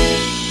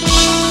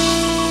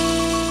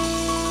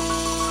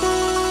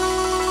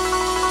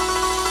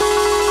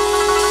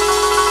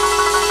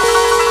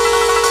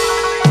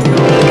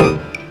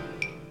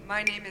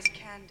 My name is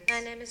Candace. My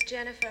name is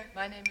Jennifer.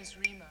 My name is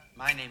Rima.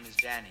 My name is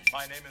Danny.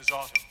 My name is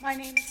Autumn. My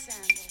name is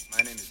Sandal.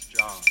 My name is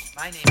John.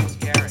 My name is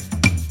Gary.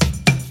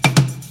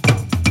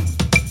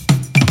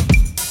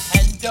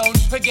 And don't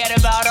forget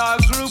about our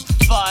group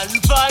fun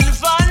plan.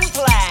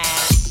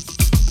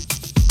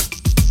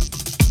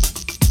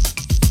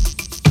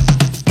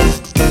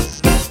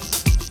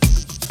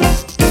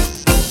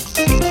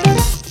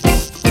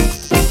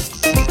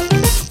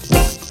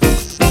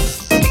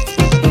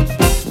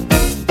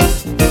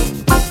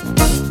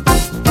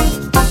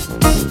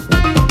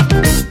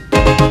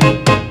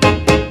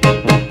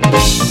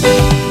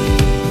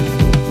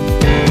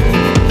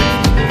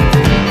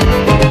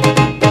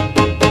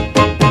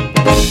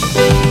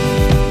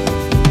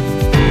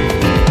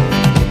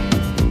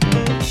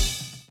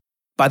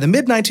 By the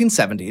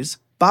mid-1970s,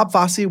 Bob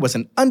Fosse was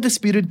an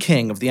undisputed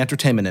king of the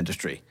entertainment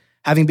industry,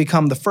 having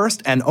become the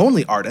first and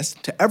only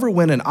artist to ever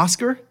win an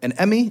Oscar, an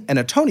Emmy, and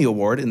a Tony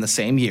Award in the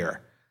same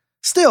year.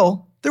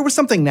 Still, there was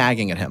something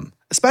nagging at him,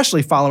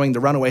 especially following the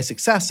runaway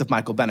success of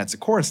Michael Bennett's A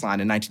Chorus Line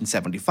in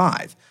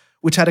 1975,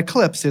 which had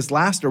eclipsed his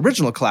last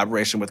original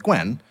collaboration with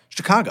Gwen,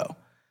 Chicago.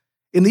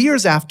 In the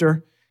years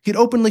after, he'd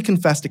openly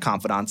confessed to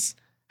confidants,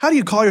 "How do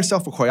you call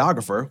yourself a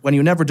choreographer when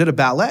you never did a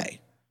ballet?"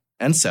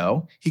 And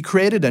so, he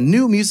created a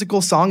new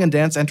musical song and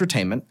dance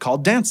entertainment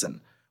called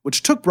Dancin',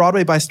 which took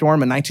Broadway by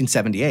storm in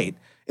 1978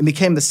 and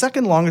became the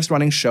second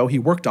longest-running show he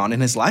worked on in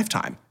his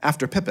lifetime,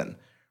 after Pippin,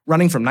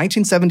 running from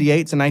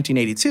 1978 to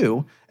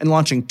 1982 and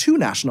launching 2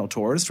 national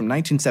tours from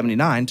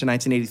 1979 to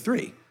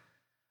 1983.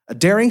 A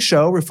daring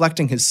show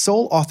reflecting his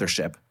sole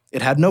authorship,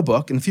 it had no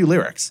book and few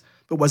lyrics,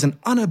 but was an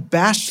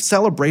unabashed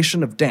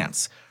celebration of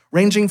dance,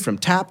 ranging from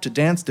tap to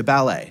dance to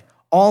ballet,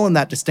 all in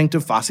that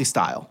distinctive Fosse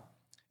style.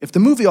 If the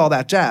movie All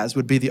That Jazz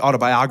would be the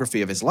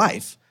autobiography of his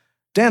life,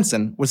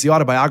 Dancin' was the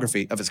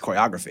autobiography of his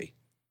choreography.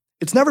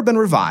 It's never been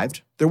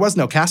revived, there was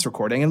no cast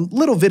recording, and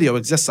little video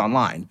exists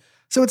online,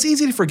 so it's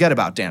easy to forget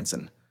about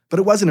Dancin', but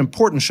it was an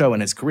important show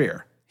in his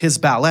career, his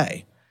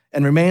ballet,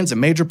 and remains a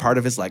major part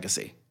of his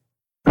legacy.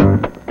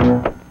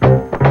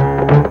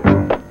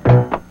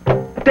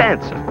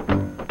 Dancin'.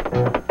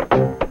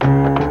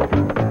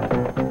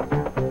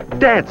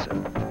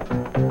 Dancin'.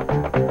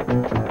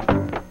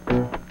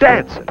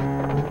 Dancin'.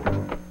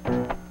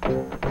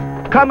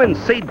 Come and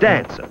see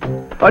Dancin',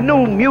 a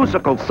new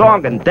musical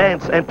song and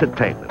dance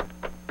entertainment.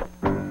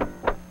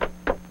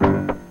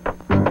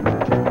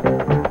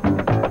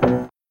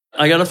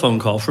 I got a phone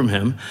call from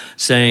him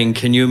saying,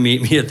 "Can you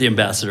meet me at the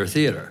Ambassador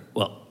Theater?"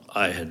 Well,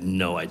 I had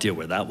no idea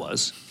where that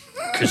was,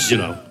 because,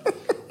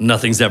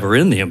 nothing's ever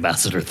in the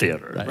Ambassador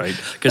Theater, right?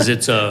 Because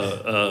it's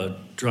a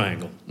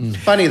triangle.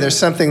 Funny, there's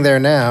something there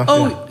now.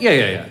 Oh,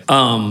 yeah.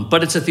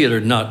 But it's a theater,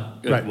 not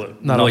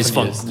Noise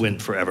Funk used.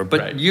 went forever.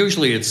 But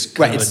usually it's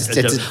kind of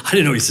I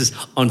didn't know he says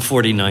on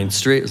 49th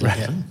Street. I was like,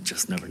 I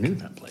just never knew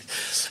that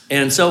place.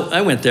 And so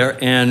I went there,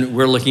 and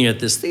we're looking at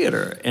this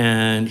theater,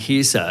 and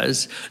he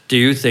says, "Do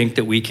you think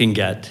that we can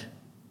get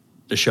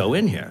the show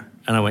in here?"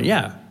 And I went,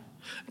 "Yeah."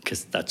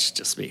 Because that's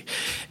just me.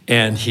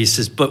 And he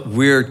says, "But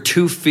we're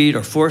 2 feet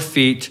or 4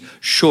 feet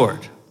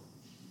short."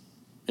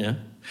 Yeah.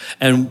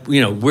 And,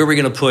 where are we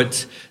going to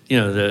put,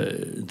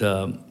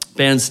 the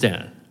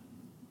bandstand?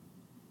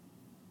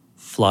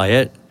 Fly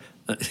it.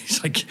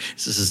 He's like,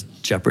 "This is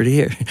Jeopardy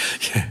here."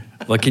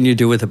 "What can you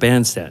do with a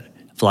bandstand?"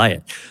 "Fly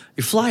it."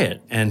 You fly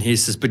it. And he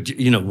says, "But,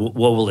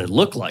 what will it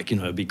look like?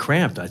 It'd be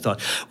cramped." I thought,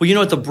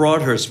 well, at the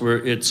Broadhurst,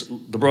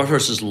 the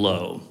Broadhurst is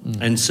low.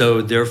 And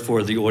so,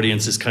 therefore, the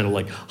audience is kind of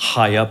like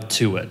high up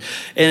to it.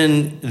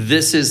 And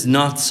this is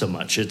not so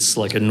much. It's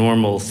like a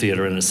normal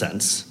theater in a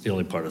sense. The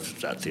only part of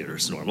that theater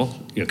is normal,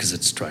 because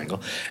it's a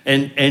triangle.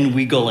 And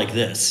we go like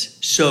this.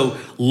 So,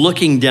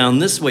 looking down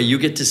this way, you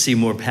get to see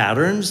more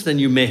patterns than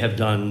you may have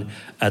done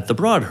at the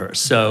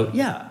Broadhurst. So,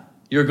 yeah.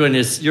 You're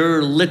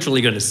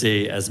literally going to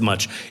see as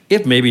much,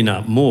 if maybe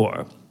not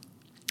more.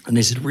 And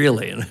they said,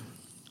 "Really?" And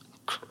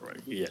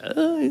yeah,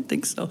 I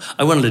think so.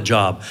 I wanted a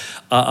job.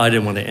 I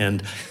didn't want to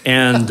end.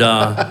 And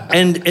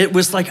and it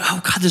was like, oh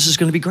God, this is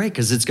going to be great,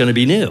 because it's going to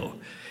be new.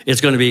 It's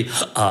going to be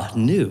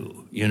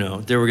new.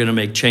 They were going to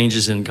make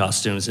changes in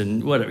costumes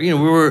and whatever. We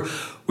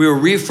were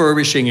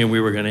refurbishing, and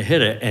we were going to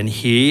hit it. And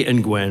he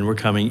and Gwen were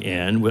coming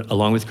in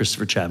along with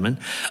Christopher Chapman,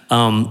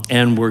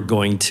 and we're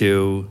going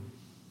to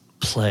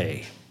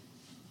play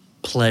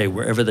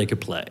wherever they could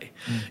play,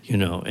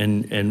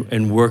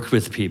 and work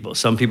with people.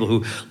 Some people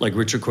who, like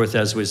Richard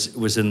Cortez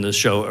was in the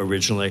show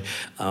originally,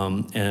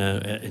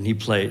 and he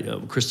played,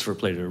 Christopher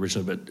played it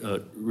originally,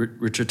 but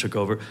Richard took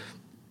over.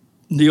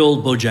 The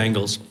old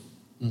Bojangles,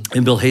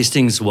 And Bill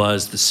Hastings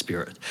was the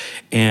spirit.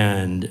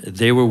 And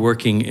they were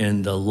working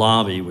in the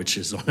lobby, which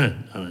is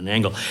on an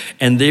angle.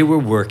 And they were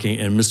working,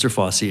 and Mr.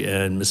 Fosse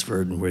and Miss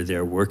Verdon were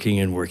there working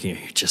and working.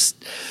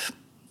 Just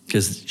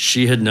because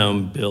she had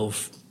known Bill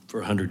for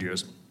 100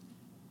 years.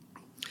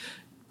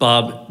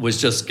 Bob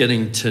was just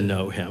getting to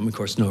know him, of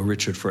course, know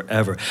Richard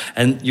forever.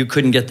 And you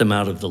couldn't get them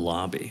out of the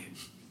lobby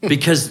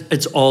because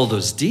it's all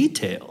those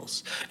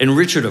details. And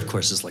Richard, of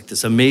course, is like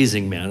this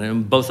amazing man,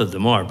 and both of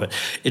them are, but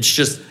it's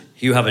just,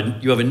 you have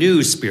a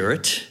new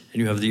spirit,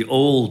 and you have the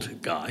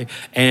old guy,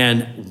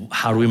 and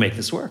how do we make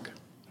this work?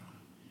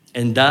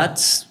 And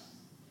that's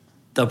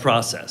the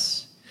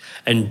process.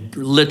 And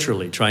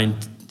literally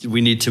we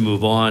need to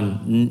move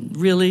on.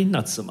 Really,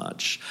 not so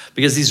much.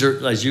 Because these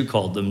are, as you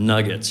called them,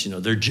 nuggets.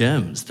 They're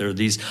gems. They're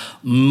these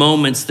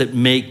moments that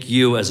make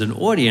you, as an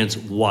audience,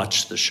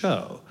 watch the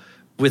show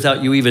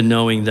without you even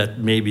knowing that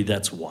maybe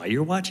that's why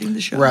you're watching the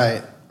show.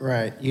 Right.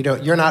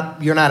 You're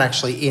not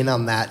actually in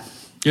on that.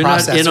 You're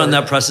not in on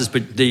that process,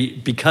 but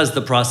because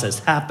the process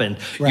happened,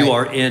 you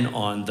are in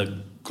on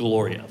the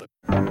glory of it.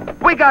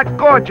 We got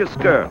gorgeous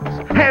girls,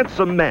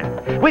 handsome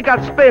men. We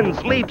got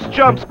spins, leaps,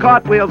 jumps,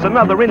 cartwheels, and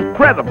other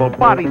incredible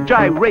body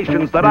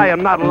gyrations that I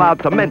am not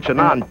allowed to mention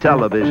on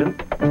television.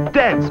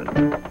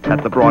 Dancing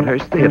at the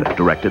Broadhurst Theater,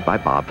 directed by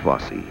Bob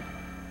Fosse.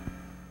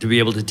 To be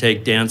able to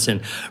take dancing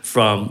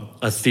from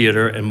a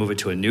theater and move it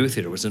to a new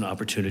theater was an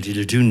opportunity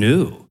to do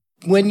new.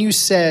 When you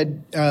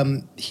said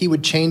he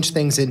would change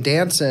things in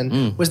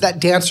dancing, was that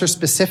dancer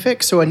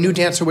specific? So a new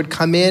dancer would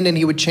come in and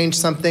he would change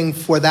something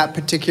for that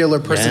particular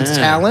person's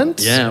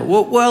talent? Yeah.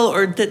 Well,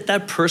 or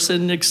that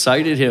person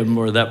excited him,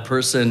 or that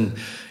person,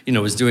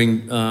 was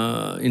doing,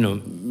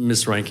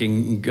 Miss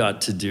Rankin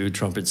got to do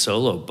trumpet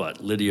solo,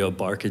 but Lydia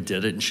Barker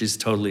did it, and she's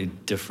totally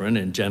different,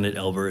 and Janet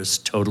Elver is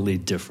totally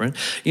different.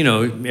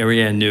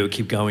 Marianne New,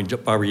 keep going,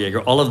 Barbara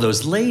Yeager, all of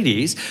those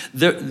ladies,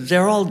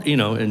 they're all,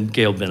 and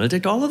Gail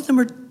Benedict, all of them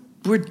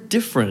were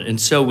different. And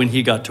so when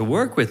he got to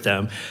work with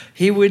them,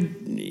 he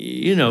would,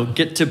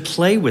 get to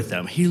play with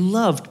them. He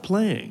loved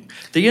playing.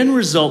 The end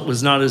result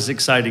was not as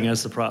exciting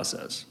as the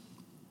process.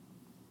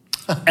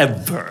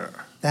 Ever.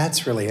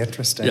 That's really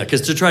interesting. Yeah,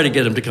 because to try to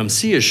get him to come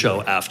see a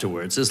show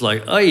afterwards is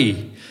like,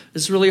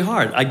 it's really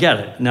hard. I get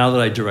it. Now that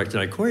I direct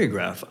and I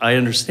choreograph, I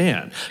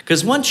understand.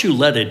 Because once you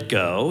let it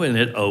go and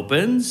it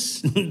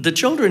opens, the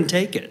children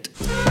take it.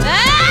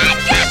 I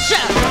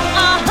gotcha!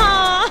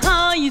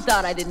 You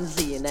thought I didn't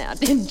see you now,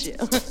 didn't you?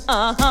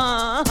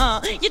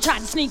 You tried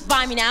to sneak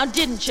by me now,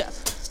 didn't you?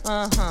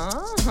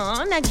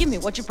 Now give me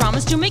what you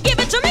promised to me. Give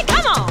it to me,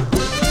 come on!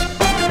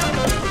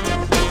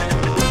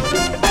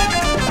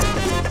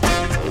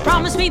 You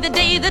promised me the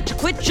day that you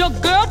quit your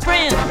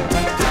girlfriend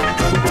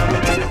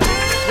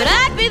that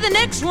I'd be the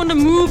next one to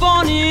move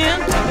on in.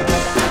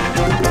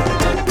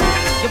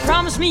 You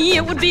promised me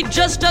it would be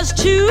just us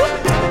two,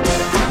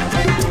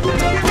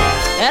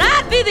 and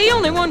I'd be the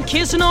only one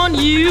kissing on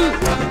you.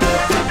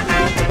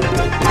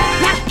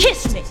 Now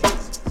kiss me.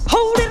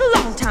 Hold it a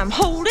long time.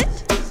 Hold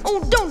it.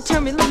 Oh, don't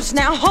turn me loose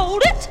now.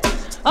 Hold it.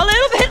 A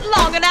little bit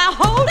longer now.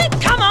 Hold it.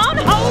 Come on.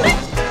 Hold it.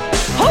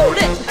 Hold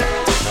it.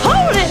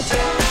 Hold it.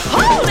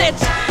 Hold it.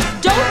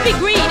 Don't be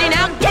greedy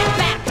now. Get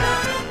back.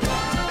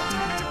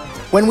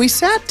 When we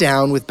sat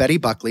down with Betty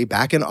Buckley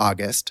back in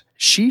August,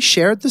 she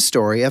shared the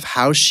story of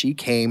how she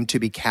came to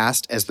be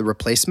cast as the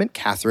replacement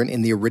Catherine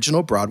in the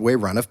original Broadway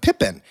run of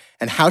Pippin,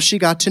 and how she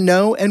got to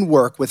know and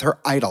work with her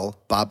idol,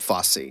 Bob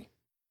Fosse.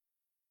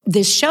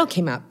 This show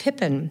came out,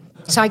 Pippin.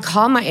 So I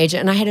called my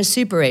agent, and I had a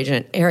super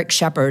agent, Eric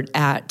Shepard,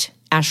 at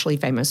Ashley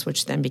Famous,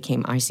 which then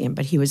became ICM,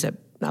 but he was a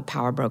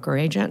power broker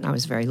agent, and I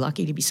was very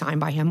lucky to be signed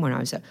by him when I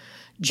was a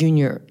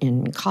junior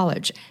in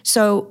college.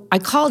 So I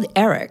called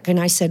Eric, and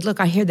I said, look,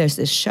 I hear there's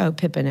this show,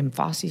 Pippin, and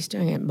Fosse's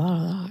doing it, blah, blah,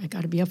 blah. I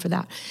got to be up for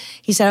that.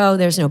 He said, oh,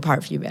 there's no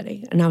part for you,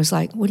 Betty. And I was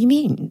like, what do you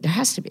mean? There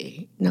has to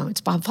be. No,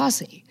 it's Bob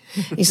Fosse.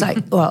 He's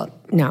like, well,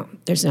 no,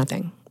 there's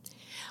nothing.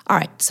 All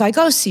right, so I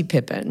go see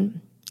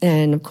Pippin,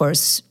 and of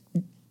course,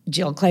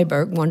 Jill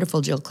Clayburgh,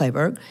 wonderful Jill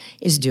Clayburgh,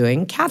 is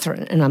doing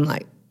Catherine. And I'm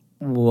like,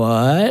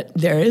 what?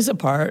 There is a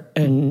part,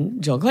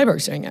 and Jill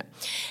Clayburgh's doing it.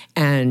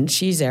 And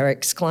she's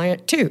Eric's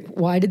client, too.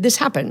 Why did this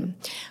happen?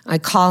 I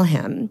call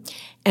him,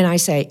 and I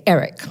say,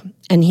 Eric.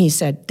 And he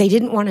said, they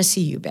didn't want to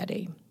see you,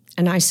 Betty.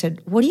 And I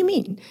said, what do you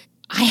mean?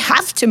 I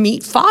have to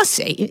meet Fosse.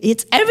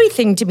 It's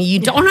everything to me. You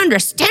don't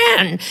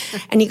understand.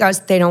 And he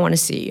goes, they don't want to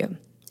see you.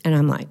 And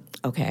I'm like,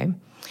 okay.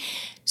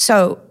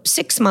 So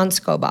 6 months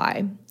go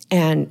by,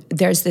 and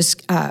there's this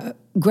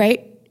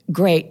great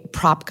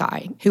prop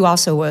guy who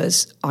also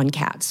was on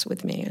Cats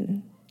with me,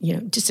 and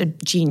just a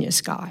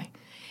genius guy.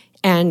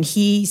 And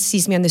he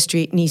sees me on the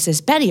street and he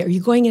says, Betty, are you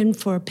going in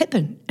for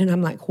Pippin? And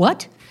I'm like,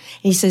 what? And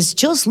he says,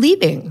 Jill's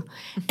leaving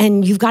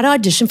and you've got to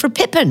audition for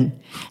Pippin.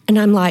 And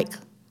I'm like,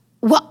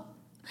 what?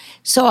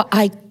 So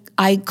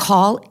I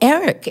call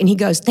Eric and he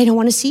goes, they don't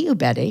want to see you,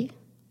 Betty.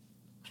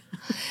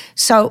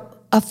 So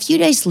a few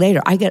days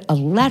later, I get a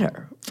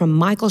letter from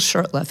Michael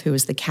Shurtleff, who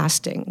was the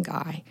casting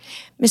guy.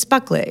 Miss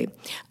Buckley,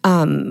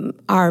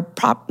 our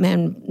prop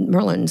man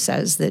Merlin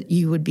says that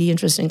you would be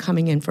interested in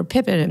coming in for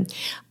Pippin,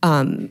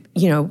 and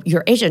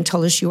your agent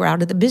told us you were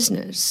out of the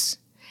business.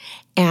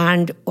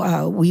 And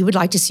we would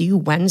like to see you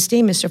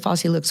Wednesday. Mr.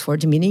 Fosse looks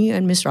forward to meeting you,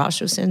 and Mr.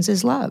 Osher sends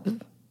his love.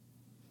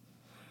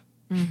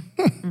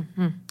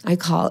 Mm-hmm. I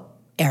call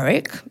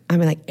Eric.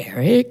 I'm like,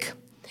 Eric?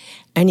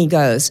 And he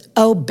goes,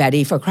 oh,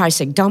 Betty, for Christ's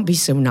sake, don't be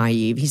so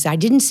naive. He said, I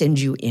didn't send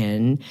you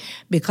in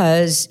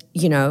because,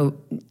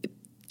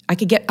 I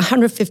could get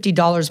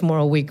 $150 more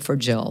a week for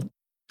Jill.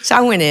 So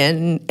I went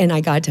in and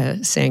I got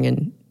to sing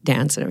and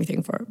dance and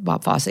everything for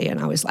Bob Fosse. And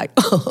I was like,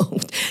 oh,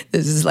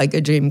 this is like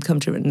a dream come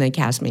true. And they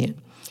cast me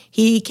in.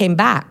 He came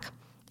back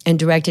and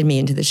directed me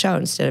into the show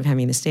instead of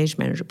having the stage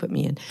manager put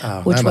me in,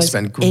 which that must was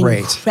have been great.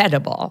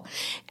 Incredible.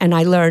 And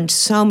I learned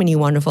so many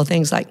wonderful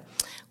things. Like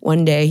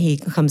one day he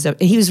comes up,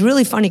 and he was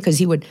really funny because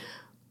he would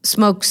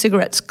smoke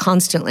cigarettes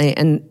constantly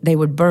and they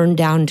would burn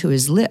down to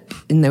his lip.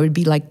 And there would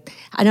be like,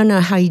 I don't know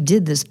how he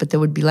did this, but there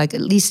would be like at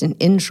least an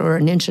inch or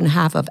an inch and a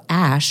half of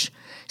ash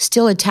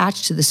still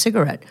attached to the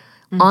cigarette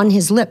on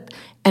his lip.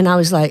 And I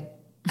was like,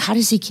 how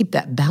does he keep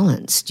that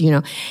balanced,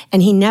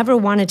 And he never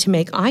wanted to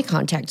make eye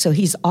contact. So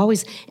he's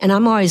always, and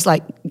I'm always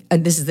like,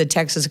 and this is the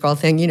Texas girl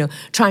thing,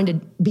 trying to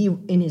be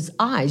in his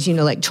eyes,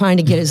 like trying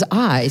to get his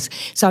eyes.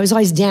 So I was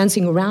always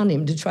dancing around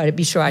him to try to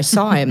be sure I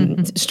saw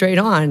him straight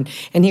on.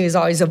 And he was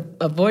always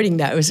avoiding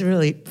that. It was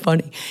really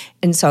funny.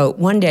 And so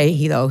one day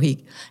he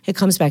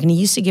comes back and he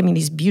used to give me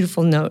these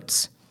beautiful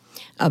notes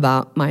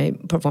about my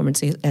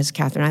performance as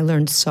Catherine. I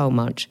learned so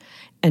much.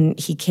 And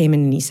he came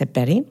in and he said,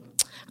 Betty,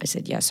 I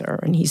said, yes, sir.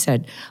 And he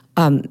said,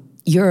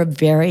 you're a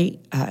very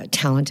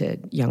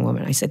talented young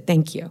woman. I said,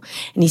 thank you.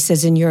 And he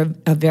says, and you're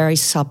a very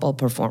supple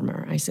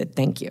performer. I said,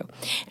 thank you.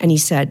 And he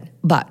said,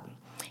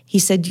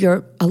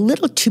 you're a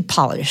little too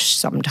polished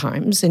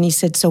sometimes. And he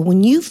said, so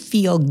when you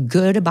feel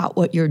good about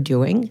what you're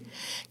doing,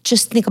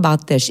 just think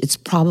about this. It's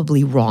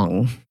probably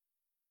wrong.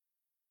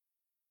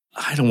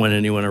 I don't want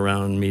anyone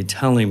around me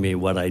telling me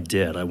what I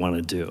did, I want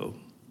to do.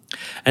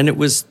 And it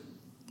was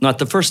not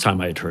the first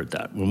time I had heard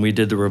that. When we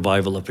did the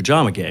revival of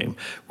Pajama Game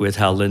with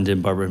Hal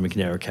Linden, Barbara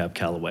McNair, Cab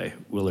Calloway,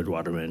 Willard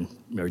Waterman,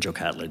 Mary Jo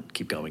Catlett,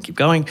 keep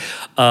going.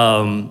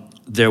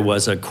 There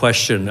was a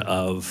question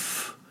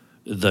of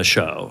the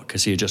show,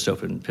 because he had just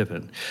opened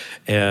Pippin.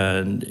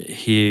 And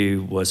he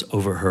was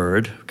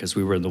overheard, because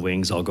we were in the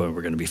wings all going,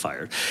 we're going to be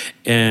fired.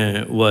 And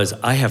it was,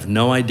 I have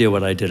no idea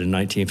what I did in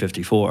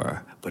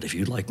 1954, but if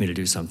you'd like me to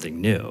do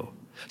something new.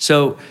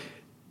 So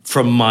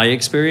from my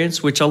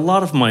experience, which a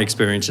lot of my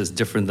experience is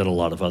different than a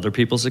lot of other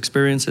people's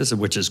experiences,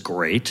 which is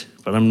great,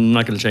 but I'm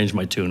not going to change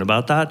my tune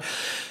about that.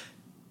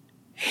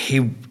 He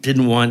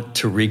didn't want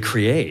to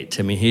recreate.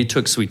 I mean, he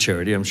took Sweet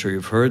Charity, I'm sure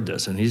you've heard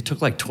this, and he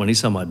took like 20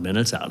 some odd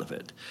minutes out of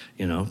it,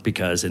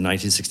 because in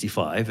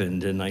 1965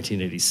 and in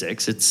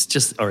 1986, it's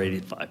just, or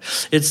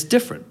 85, it's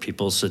different,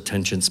 people's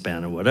attention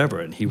span or whatever,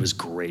 and he was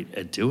great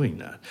at doing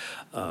that.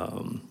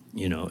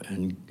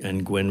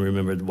 And Gwen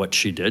remembered what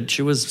she did.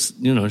 She was,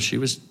 she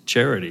was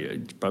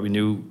Charity. Probably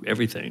knew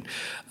everything.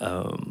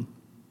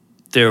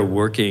 They're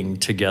working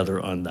together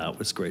on that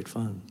was great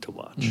fun to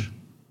watch.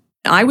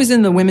 I was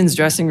in the women's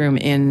dressing room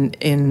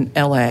in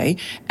LA,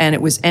 and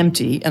it was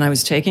empty, and I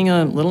was taking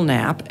a little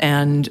nap,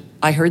 and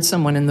I heard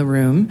someone in the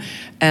room,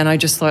 and I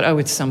just thought, oh,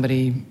 it's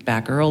somebody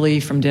back early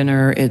from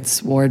dinner,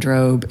 it's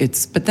wardrobe,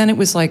 but then it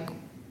was like,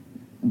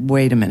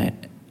 wait a minute,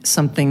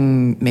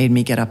 something made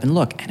me get up and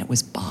look, and it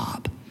was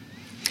Bob.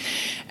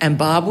 And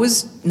Bob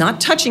was not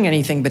touching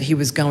anything, but he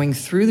was going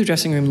through the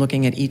dressing room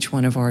looking at each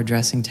one of our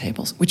dressing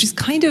tables, which is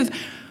kind of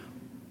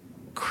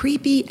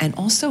creepy and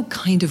also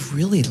kind of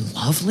really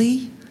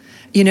lovely.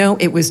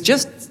 It was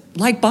just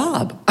like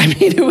Bob. I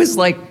mean, it was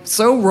like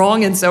so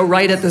wrong and so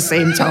right at the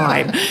same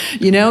time.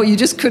 You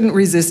just couldn't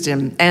resist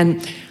him.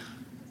 And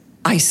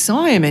I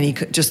saw him and he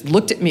just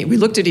looked at me. We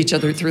looked at each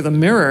other through the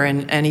mirror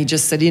and he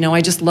just said,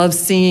 I just love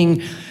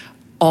seeing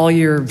all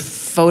your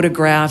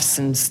photographs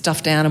and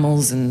stuffed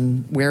animals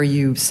and where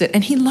you sit.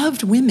 And he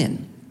loved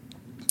women,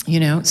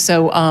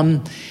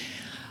 So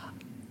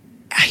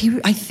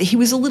he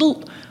was a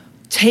little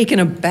taken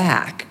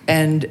aback.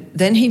 And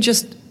then he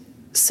just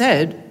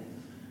said,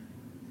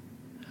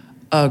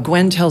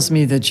 Gwen tells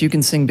me that you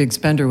can sing Big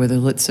Spender with a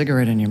lit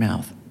cigarette in your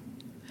mouth.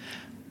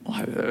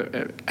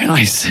 And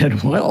I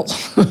said, well,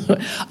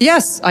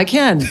 yes, I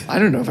can. I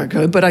don't know if I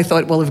could, but I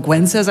thought, well, if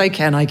Gwen says I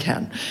can, I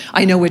can.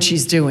 I know what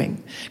she's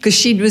doing. Because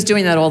she was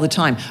doing that all the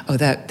time. Oh,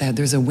 that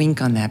there's a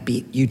wink on that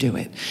beat. You do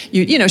it.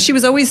 She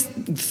was always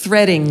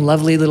threading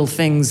lovely little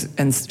things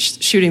and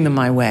shooting them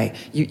my way.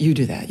 You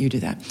do that. You do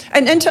that.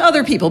 And to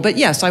other people. But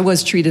yes, I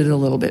was treated a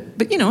little bit.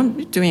 But,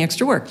 doing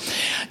extra work.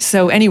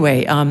 So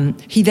anyway,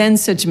 he then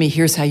said to me,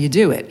 here's how you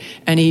do it.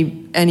 And he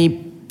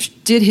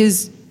did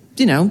his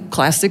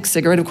classic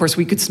cigarette. Of course,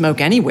 we could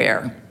smoke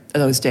anywhere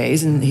those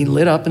days. And he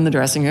lit up in the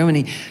dressing room and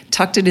he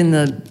tucked it in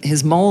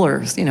his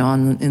molars,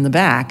 in the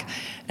back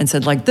and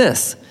said like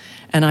this.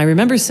 And I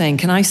remember saying,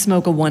 can I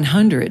smoke a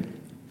 100?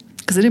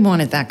 because I didn't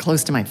want it that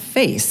close to my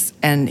face.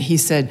 And he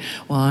said,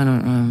 well,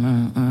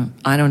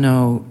 I don't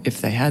know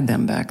if they had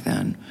them back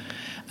then.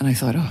 And I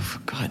thought, oh, for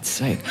God's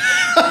sake.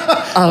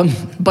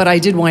 But I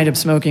did wind up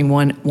smoking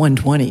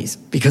 120s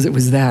because it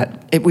was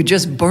that. It would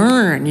just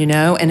burn,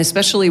 and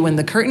especially when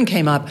the curtain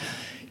came up.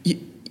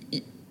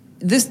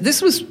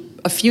 This was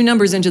a few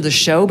numbers into the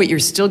show, but you're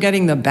still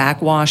getting the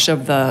backwash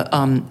of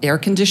the air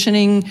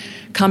conditioning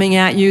coming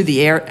at you,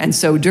 the air. And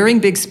so during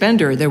Big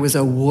Spender, there was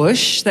a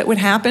whoosh that would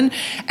happen,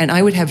 and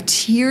I would have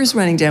tears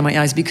running down my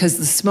eyes because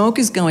the smoke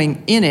is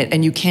going in it,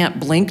 and you can't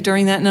blink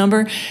during that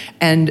number.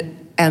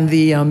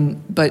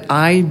 But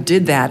I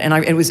did that, and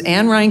it was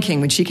Anne Reinking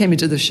when she came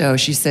into the show.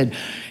 She said,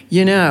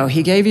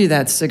 he gave you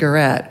that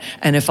cigarette,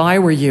 and if I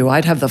were you,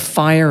 I'd have the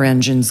fire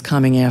engines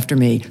coming after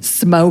me.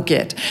 Smoke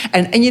it.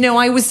 And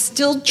I was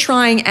still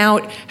trying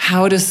out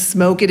how to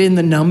smoke it in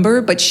the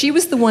number, but she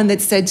was the one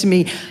that said to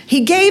me,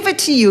 he gave it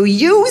to you,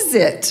 use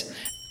it.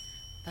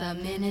 The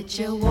minute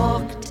you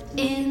walked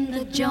in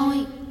the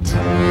joint,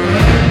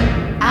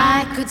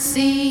 I could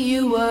see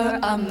you were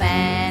a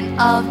man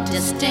of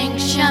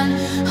distinction,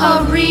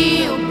 a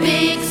real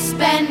big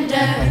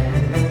spender.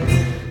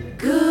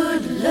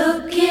 Good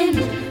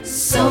looking,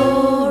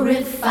 so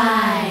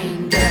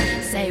refined.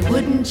 Say,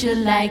 wouldn't you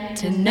like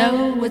to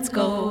know what's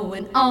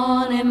going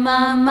on in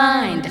my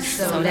mind?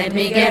 So let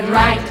me get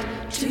right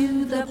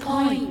to the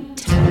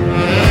point.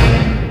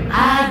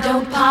 I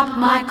don't pop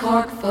my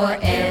cork for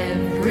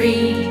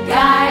every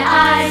guy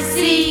I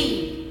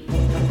see.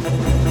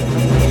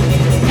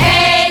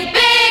 Hey,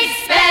 big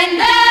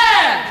spender!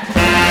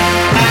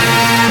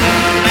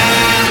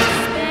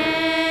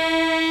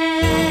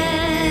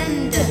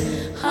 Spend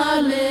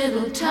a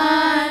little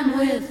time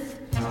with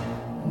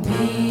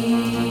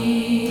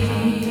me.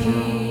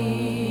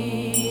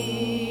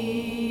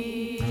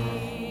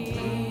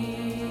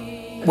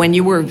 When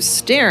you were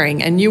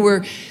staring and you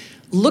were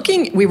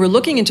we were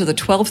looking into the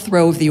 12th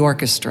row of the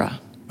orchestra.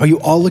 Oh, you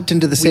all looked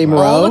into the same row?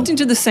 We all looked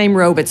into the same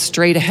row, but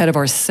straight ahead of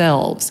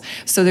ourselves.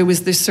 So there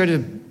was this sort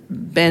of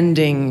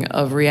bending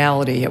of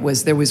reality.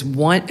 There's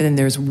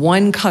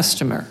one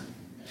customer,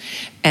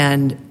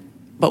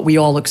 but we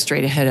all look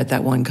straight ahead at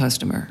that one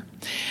customer.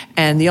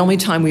 And the only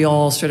time we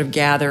all sort of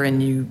gather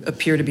and you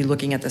appear to be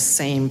looking at the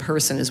same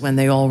person is when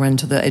they all run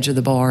to the edge of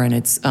the bar and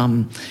it's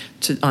on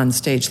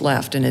stage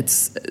left, and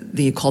it's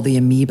called the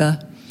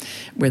amoeba,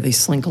 where they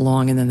slink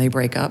along and then they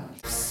break up.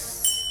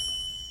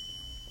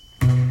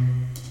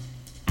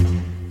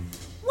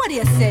 What do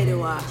you say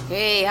to her?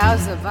 Hey,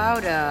 how's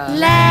about a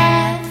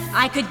laugh?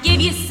 I could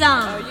give you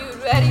some. Are you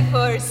ready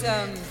for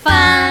some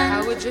fun?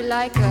 How would you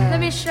like a... Let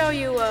me show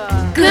you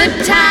a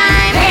good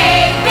time.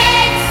 Hey,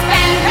 big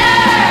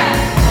spender!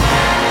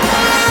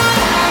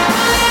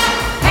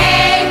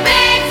 Hey,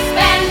 big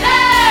spender!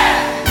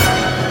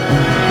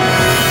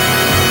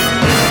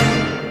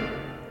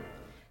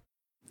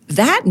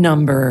 That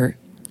number,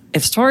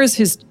 as far as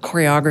his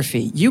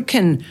choreography, you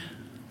can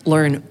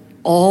learn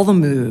all the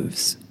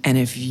moves. And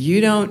if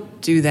you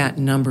don't do that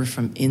number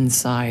from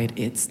inside,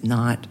 it's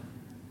not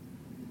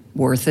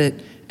worth it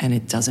and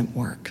it doesn't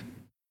work.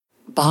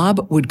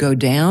 Bob would go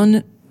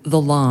down the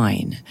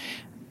line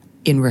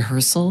in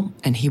rehearsal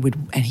and he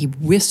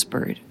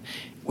whispered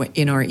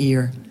in our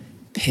ear,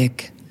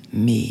 "Pick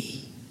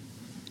me,"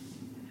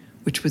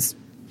 which was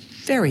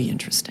very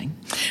interesting.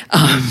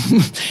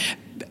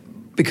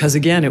 Because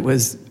again, it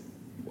was,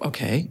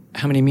 okay,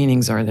 how many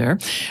meanings are there?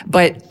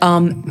 But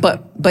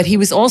he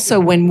was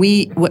also,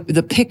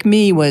 the pick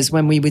me was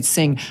when we would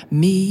sing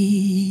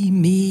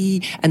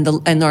me,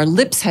 and our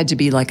lips had to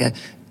be like a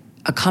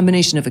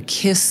combination of a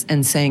kiss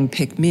and saying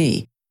pick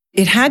me.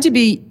 It had to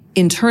be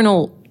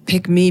internal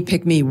pick me,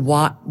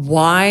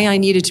 why I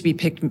needed to be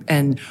picked,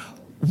 and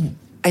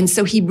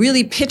so he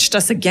really pitched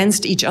us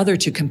against each other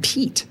to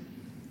compete.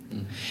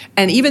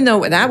 And even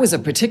though that was a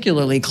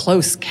particularly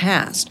close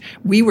cast,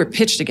 we were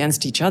pitched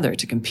against each other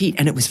to compete,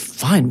 and it was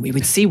fun. We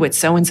would see what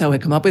so-and-so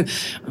had come up with.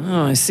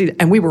 Oh, I see.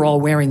 And we were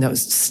all wearing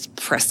those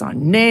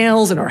press-on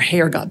nails, and our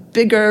hair got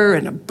bigger,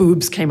 and our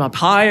boobs came up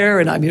higher,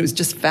 and it was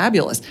just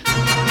fabulous.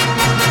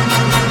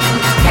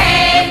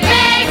 Hey,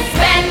 big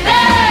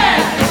spender!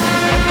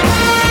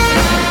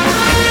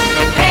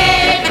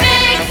 Hey,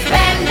 big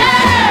spender!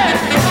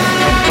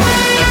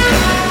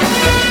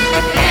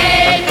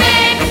 Hey,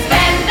 big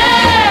spender!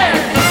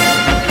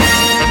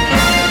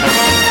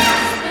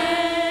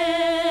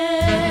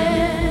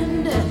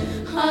 Spend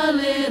a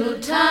little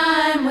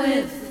time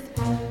with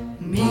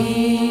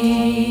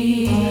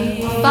me.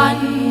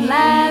 Fun,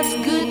 laughs,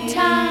 good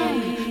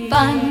time.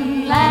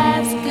 Fun,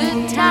 laughs,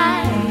 good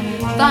time.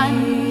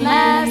 Fun,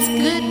 laughs,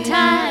 good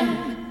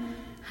time.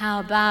 How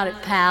about it,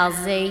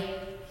 palsy?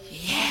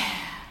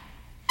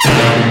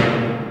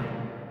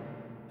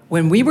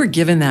 When we were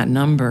given that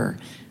number,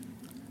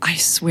 I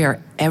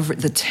swear,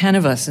 the 10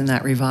 of us in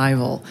that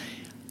revival,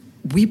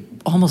 we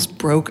almost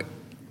broke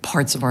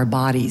parts of our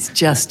bodies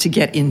just to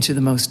get into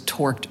the most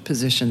torqued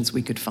positions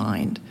we could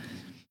find.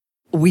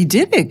 We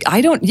did it.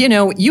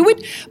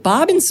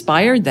 Bob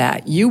inspired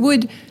that. You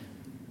would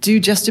do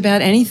just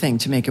about anything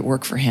to make it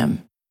work for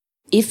him.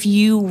 if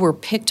you were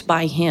picked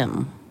by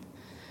him,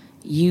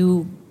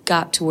 you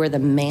got to wear the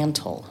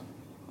mantle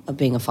of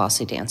being a Fosse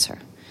dancer.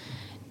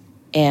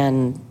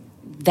 And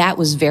that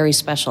was very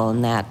special,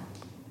 and that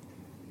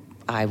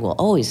I will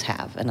always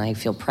have, and I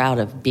feel proud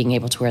of being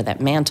able to wear that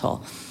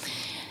mantle.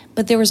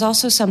 But there was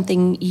also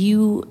something,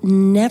 you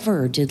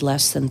never did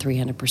less than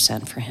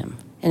 300% for him.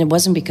 And it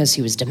wasn't because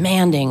he was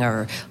demanding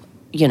or,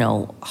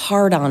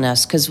 hard on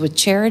us, because with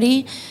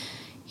Charity,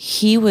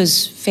 he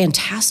was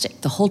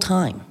fantastic the whole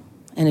time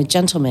and a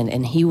gentleman.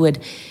 And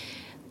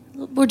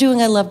we're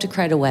doing I Love to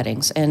Cry to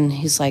Weddings, and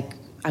he's like,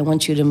 I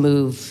want you to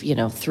move,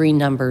 3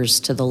 numbers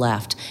to the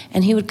left.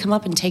 And he would come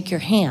up and take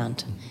your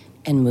hand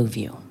and move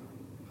you,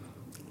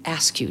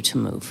 ask you to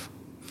move.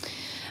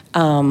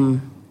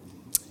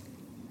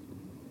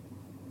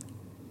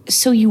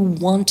 So you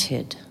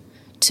wanted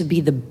to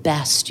be the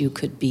best you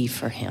could be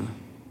for him,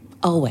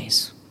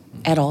 always,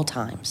 at all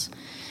times.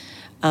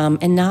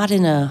 And not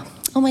in a,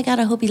 oh my God,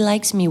 I hope he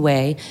likes me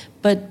way,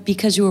 but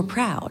because you were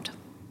proud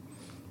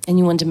and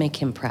you wanted to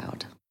make him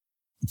proud.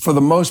 For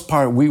the most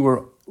part, we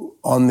were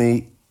on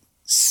the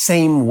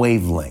same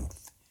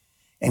wavelength,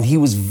 and he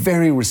was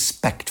very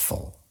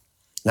respectful.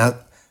 Now,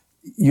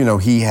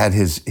 he had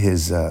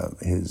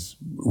his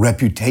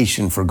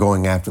reputation for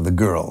going after the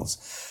girls.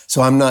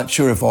 So I'm not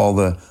sure if all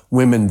the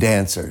women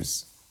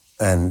dancers,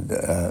 and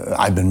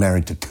I've been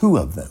married to 2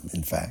 of them,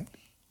 in fact,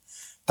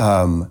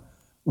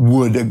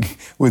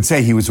 would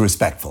say he was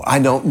respectful. I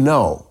don't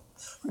know.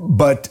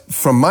 But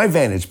from my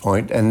vantage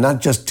point, and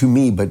not just to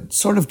me, but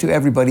sort of to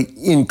everybody,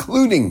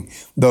 including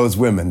those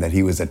women that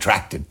he was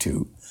attracted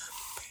to,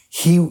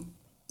 he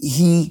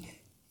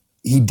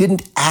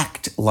didn't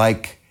act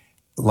like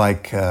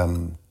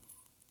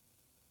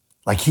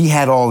he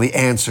had all the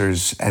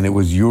answers and it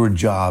was your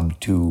job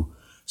to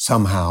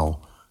somehow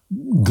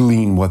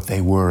glean what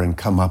they were and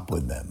come up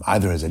with them,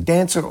 either as a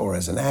dancer or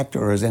as an actor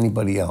or as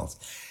anybody else.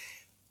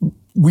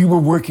 We were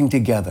working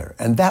together,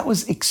 and that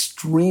was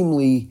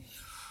extremely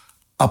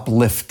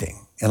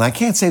uplifting. And I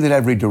can't say that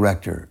every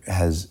director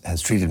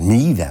has treated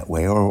me that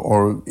way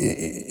or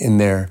in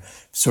their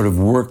sort of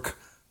work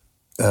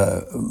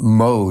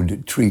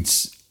mode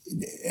treats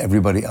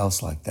everybody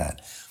else like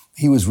that.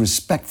 He was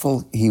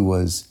respectful, he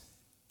was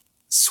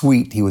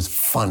sweet, he was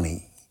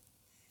funny,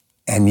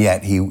 and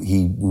yet he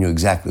knew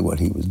exactly what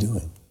he was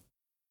doing.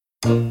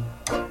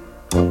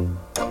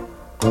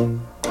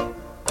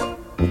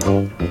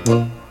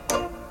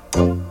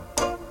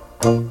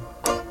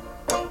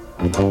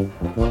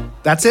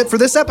 That's it for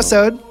this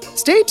episode.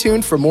 Stay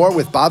tuned for more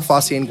with Bob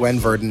Fosse and Gwen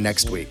Verdon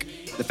next week.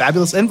 The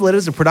Fabulous Invalid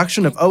is a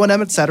production of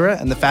O&M Etc.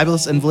 and the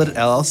Fabulous Invalid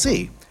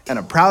LLC, and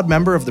a proud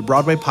member of the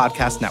Broadway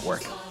Podcast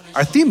Network.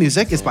 Our theme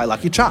music is by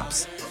Lucky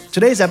Chops.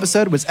 Today's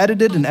episode was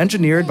edited and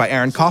engineered by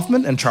Aaron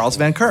Kaufman and Charles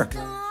Van Kirk.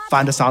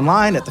 Find us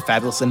online at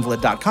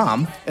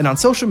thefabulousinvalid.com and on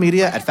social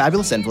media at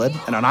Fabulous Invalid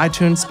and on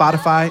iTunes,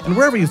 Spotify, and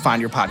wherever you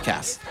find your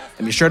podcasts.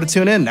 And be sure to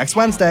tune in next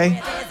Wednesday.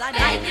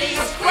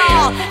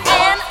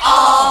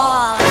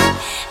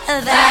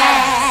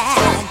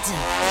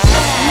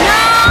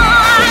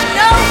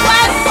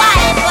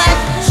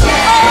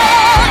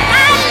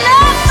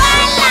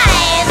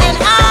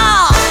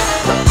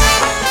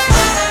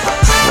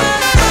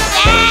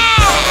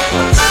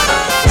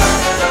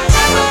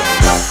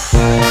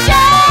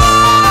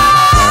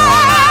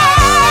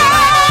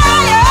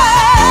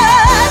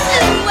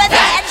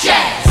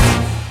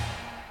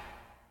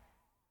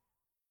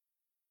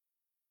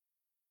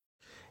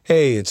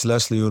 Hey, it's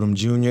Leslie Odom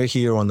Jr.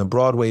 here on the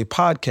Broadway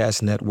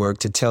Podcast Network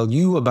to tell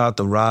you about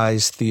the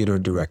Rise Theater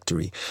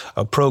Directory,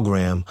 a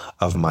program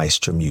of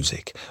Maestro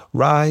Music.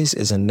 Rise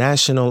is a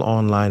national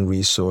online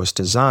resource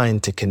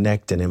designed to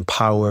connect and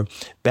empower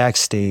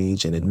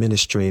backstage and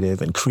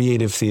administrative and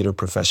creative theater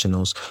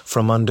professionals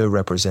from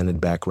underrepresented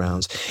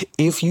backgrounds.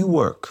 If you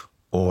work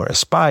or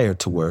aspire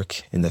to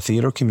work in the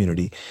theater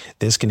community,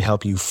 this can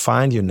help you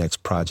find your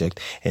next project.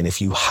 And if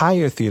you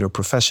hire theater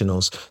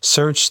professionals,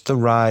 search the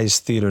Rise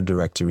Theater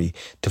Directory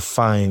to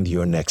find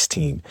your next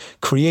team.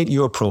 Create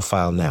your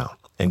profile now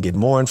and get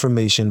more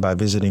information by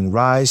visiting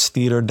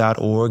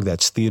risetheater.org.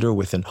 That's theater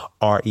with an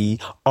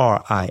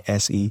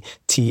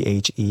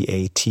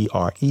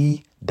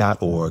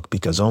RERISETHEATRE.org,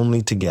 because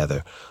only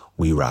together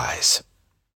we rise.